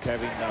to Duke,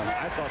 having,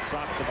 I thought,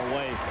 socked them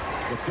away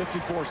with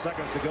 54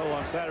 seconds to go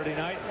on Saturday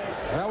night.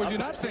 How would you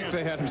not think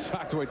they had them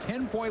socked away?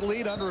 10-point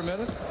lead under a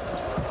minute.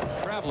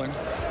 Traveling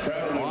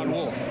on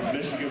Wolf.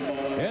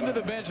 Into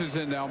the benches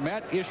in now.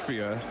 Matt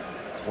Ishbia,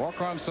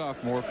 walk-on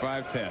sophomore,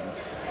 5'10",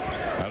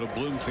 out of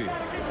Bloomfield.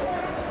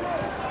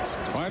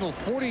 Final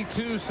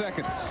 42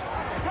 seconds.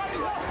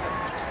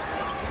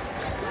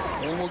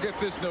 And we'll get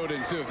this note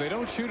in, too. If they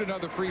don't shoot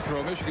another free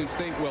throw, Michigan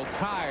State will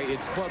tie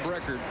its club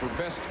record for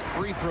best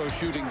free throw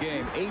shooting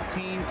game,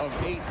 18 of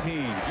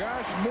 18.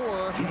 Josh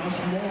Moore,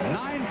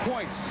 9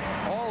 points,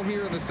 all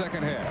here in the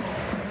second half.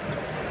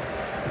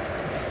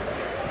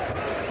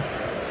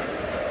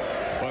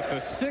 But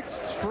the 6th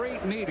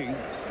straight meeting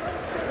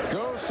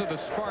goes to the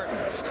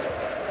Spartans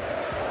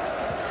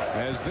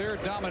as their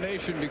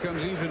domination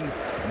becomes even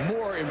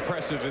more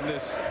impressive in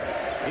this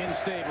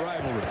in-state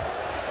rivalry.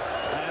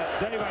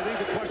 Dave, I think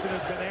the question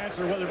has been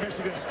answered whether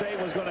Michigan State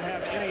was going to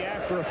have any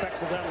after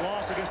effects of that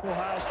loss against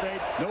Ohio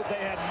State. Nope,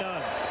 they had none.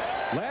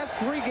 Last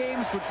 3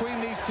 games between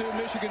these two,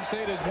 Michigan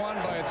State has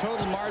won by a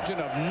total margin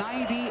of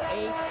 98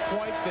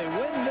 points. They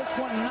win this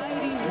one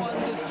 91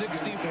 to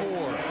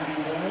 64.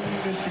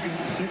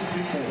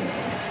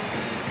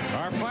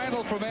 Our final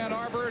Hill from Ann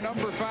Arbor.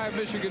 Number 5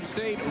 Michigan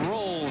State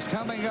rolls.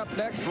 Coming up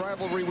next,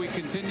 rivalry week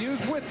continues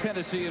with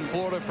Tennessee and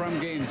Florida from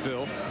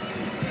Gainesville.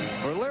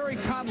 For Larry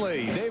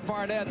Conley, Dave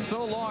Barnett,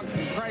 so long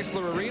from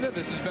Chrysler Arena.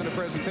 This has been a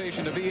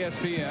presentation of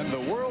ESPN,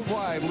 the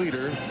worldwide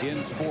leader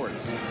in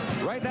sports.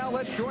 Right now,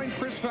 let's join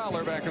Chris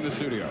Fowler back in the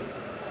studio.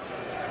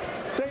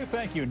 Dave,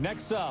 thank you.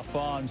 Next up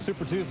on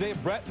Super Tuesday,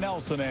 Brett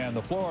Nelson and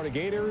the Florida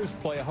Gators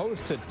play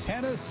host to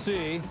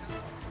Tennessee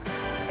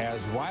as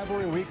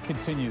rivalry week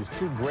continues.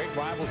 Two great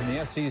rivals in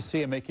the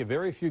SEC, and make you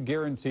very few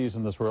guarantees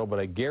in this world, but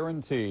I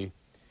guarantee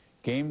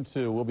Game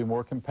 2 will be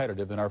more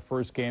competitive than our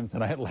first game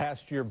tonight.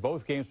 Last year,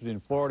 both games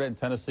between Florida and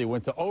Tennessee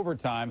went to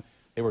overtime.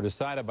 They were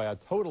decided by a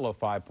total of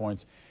 5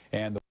 points,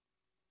 and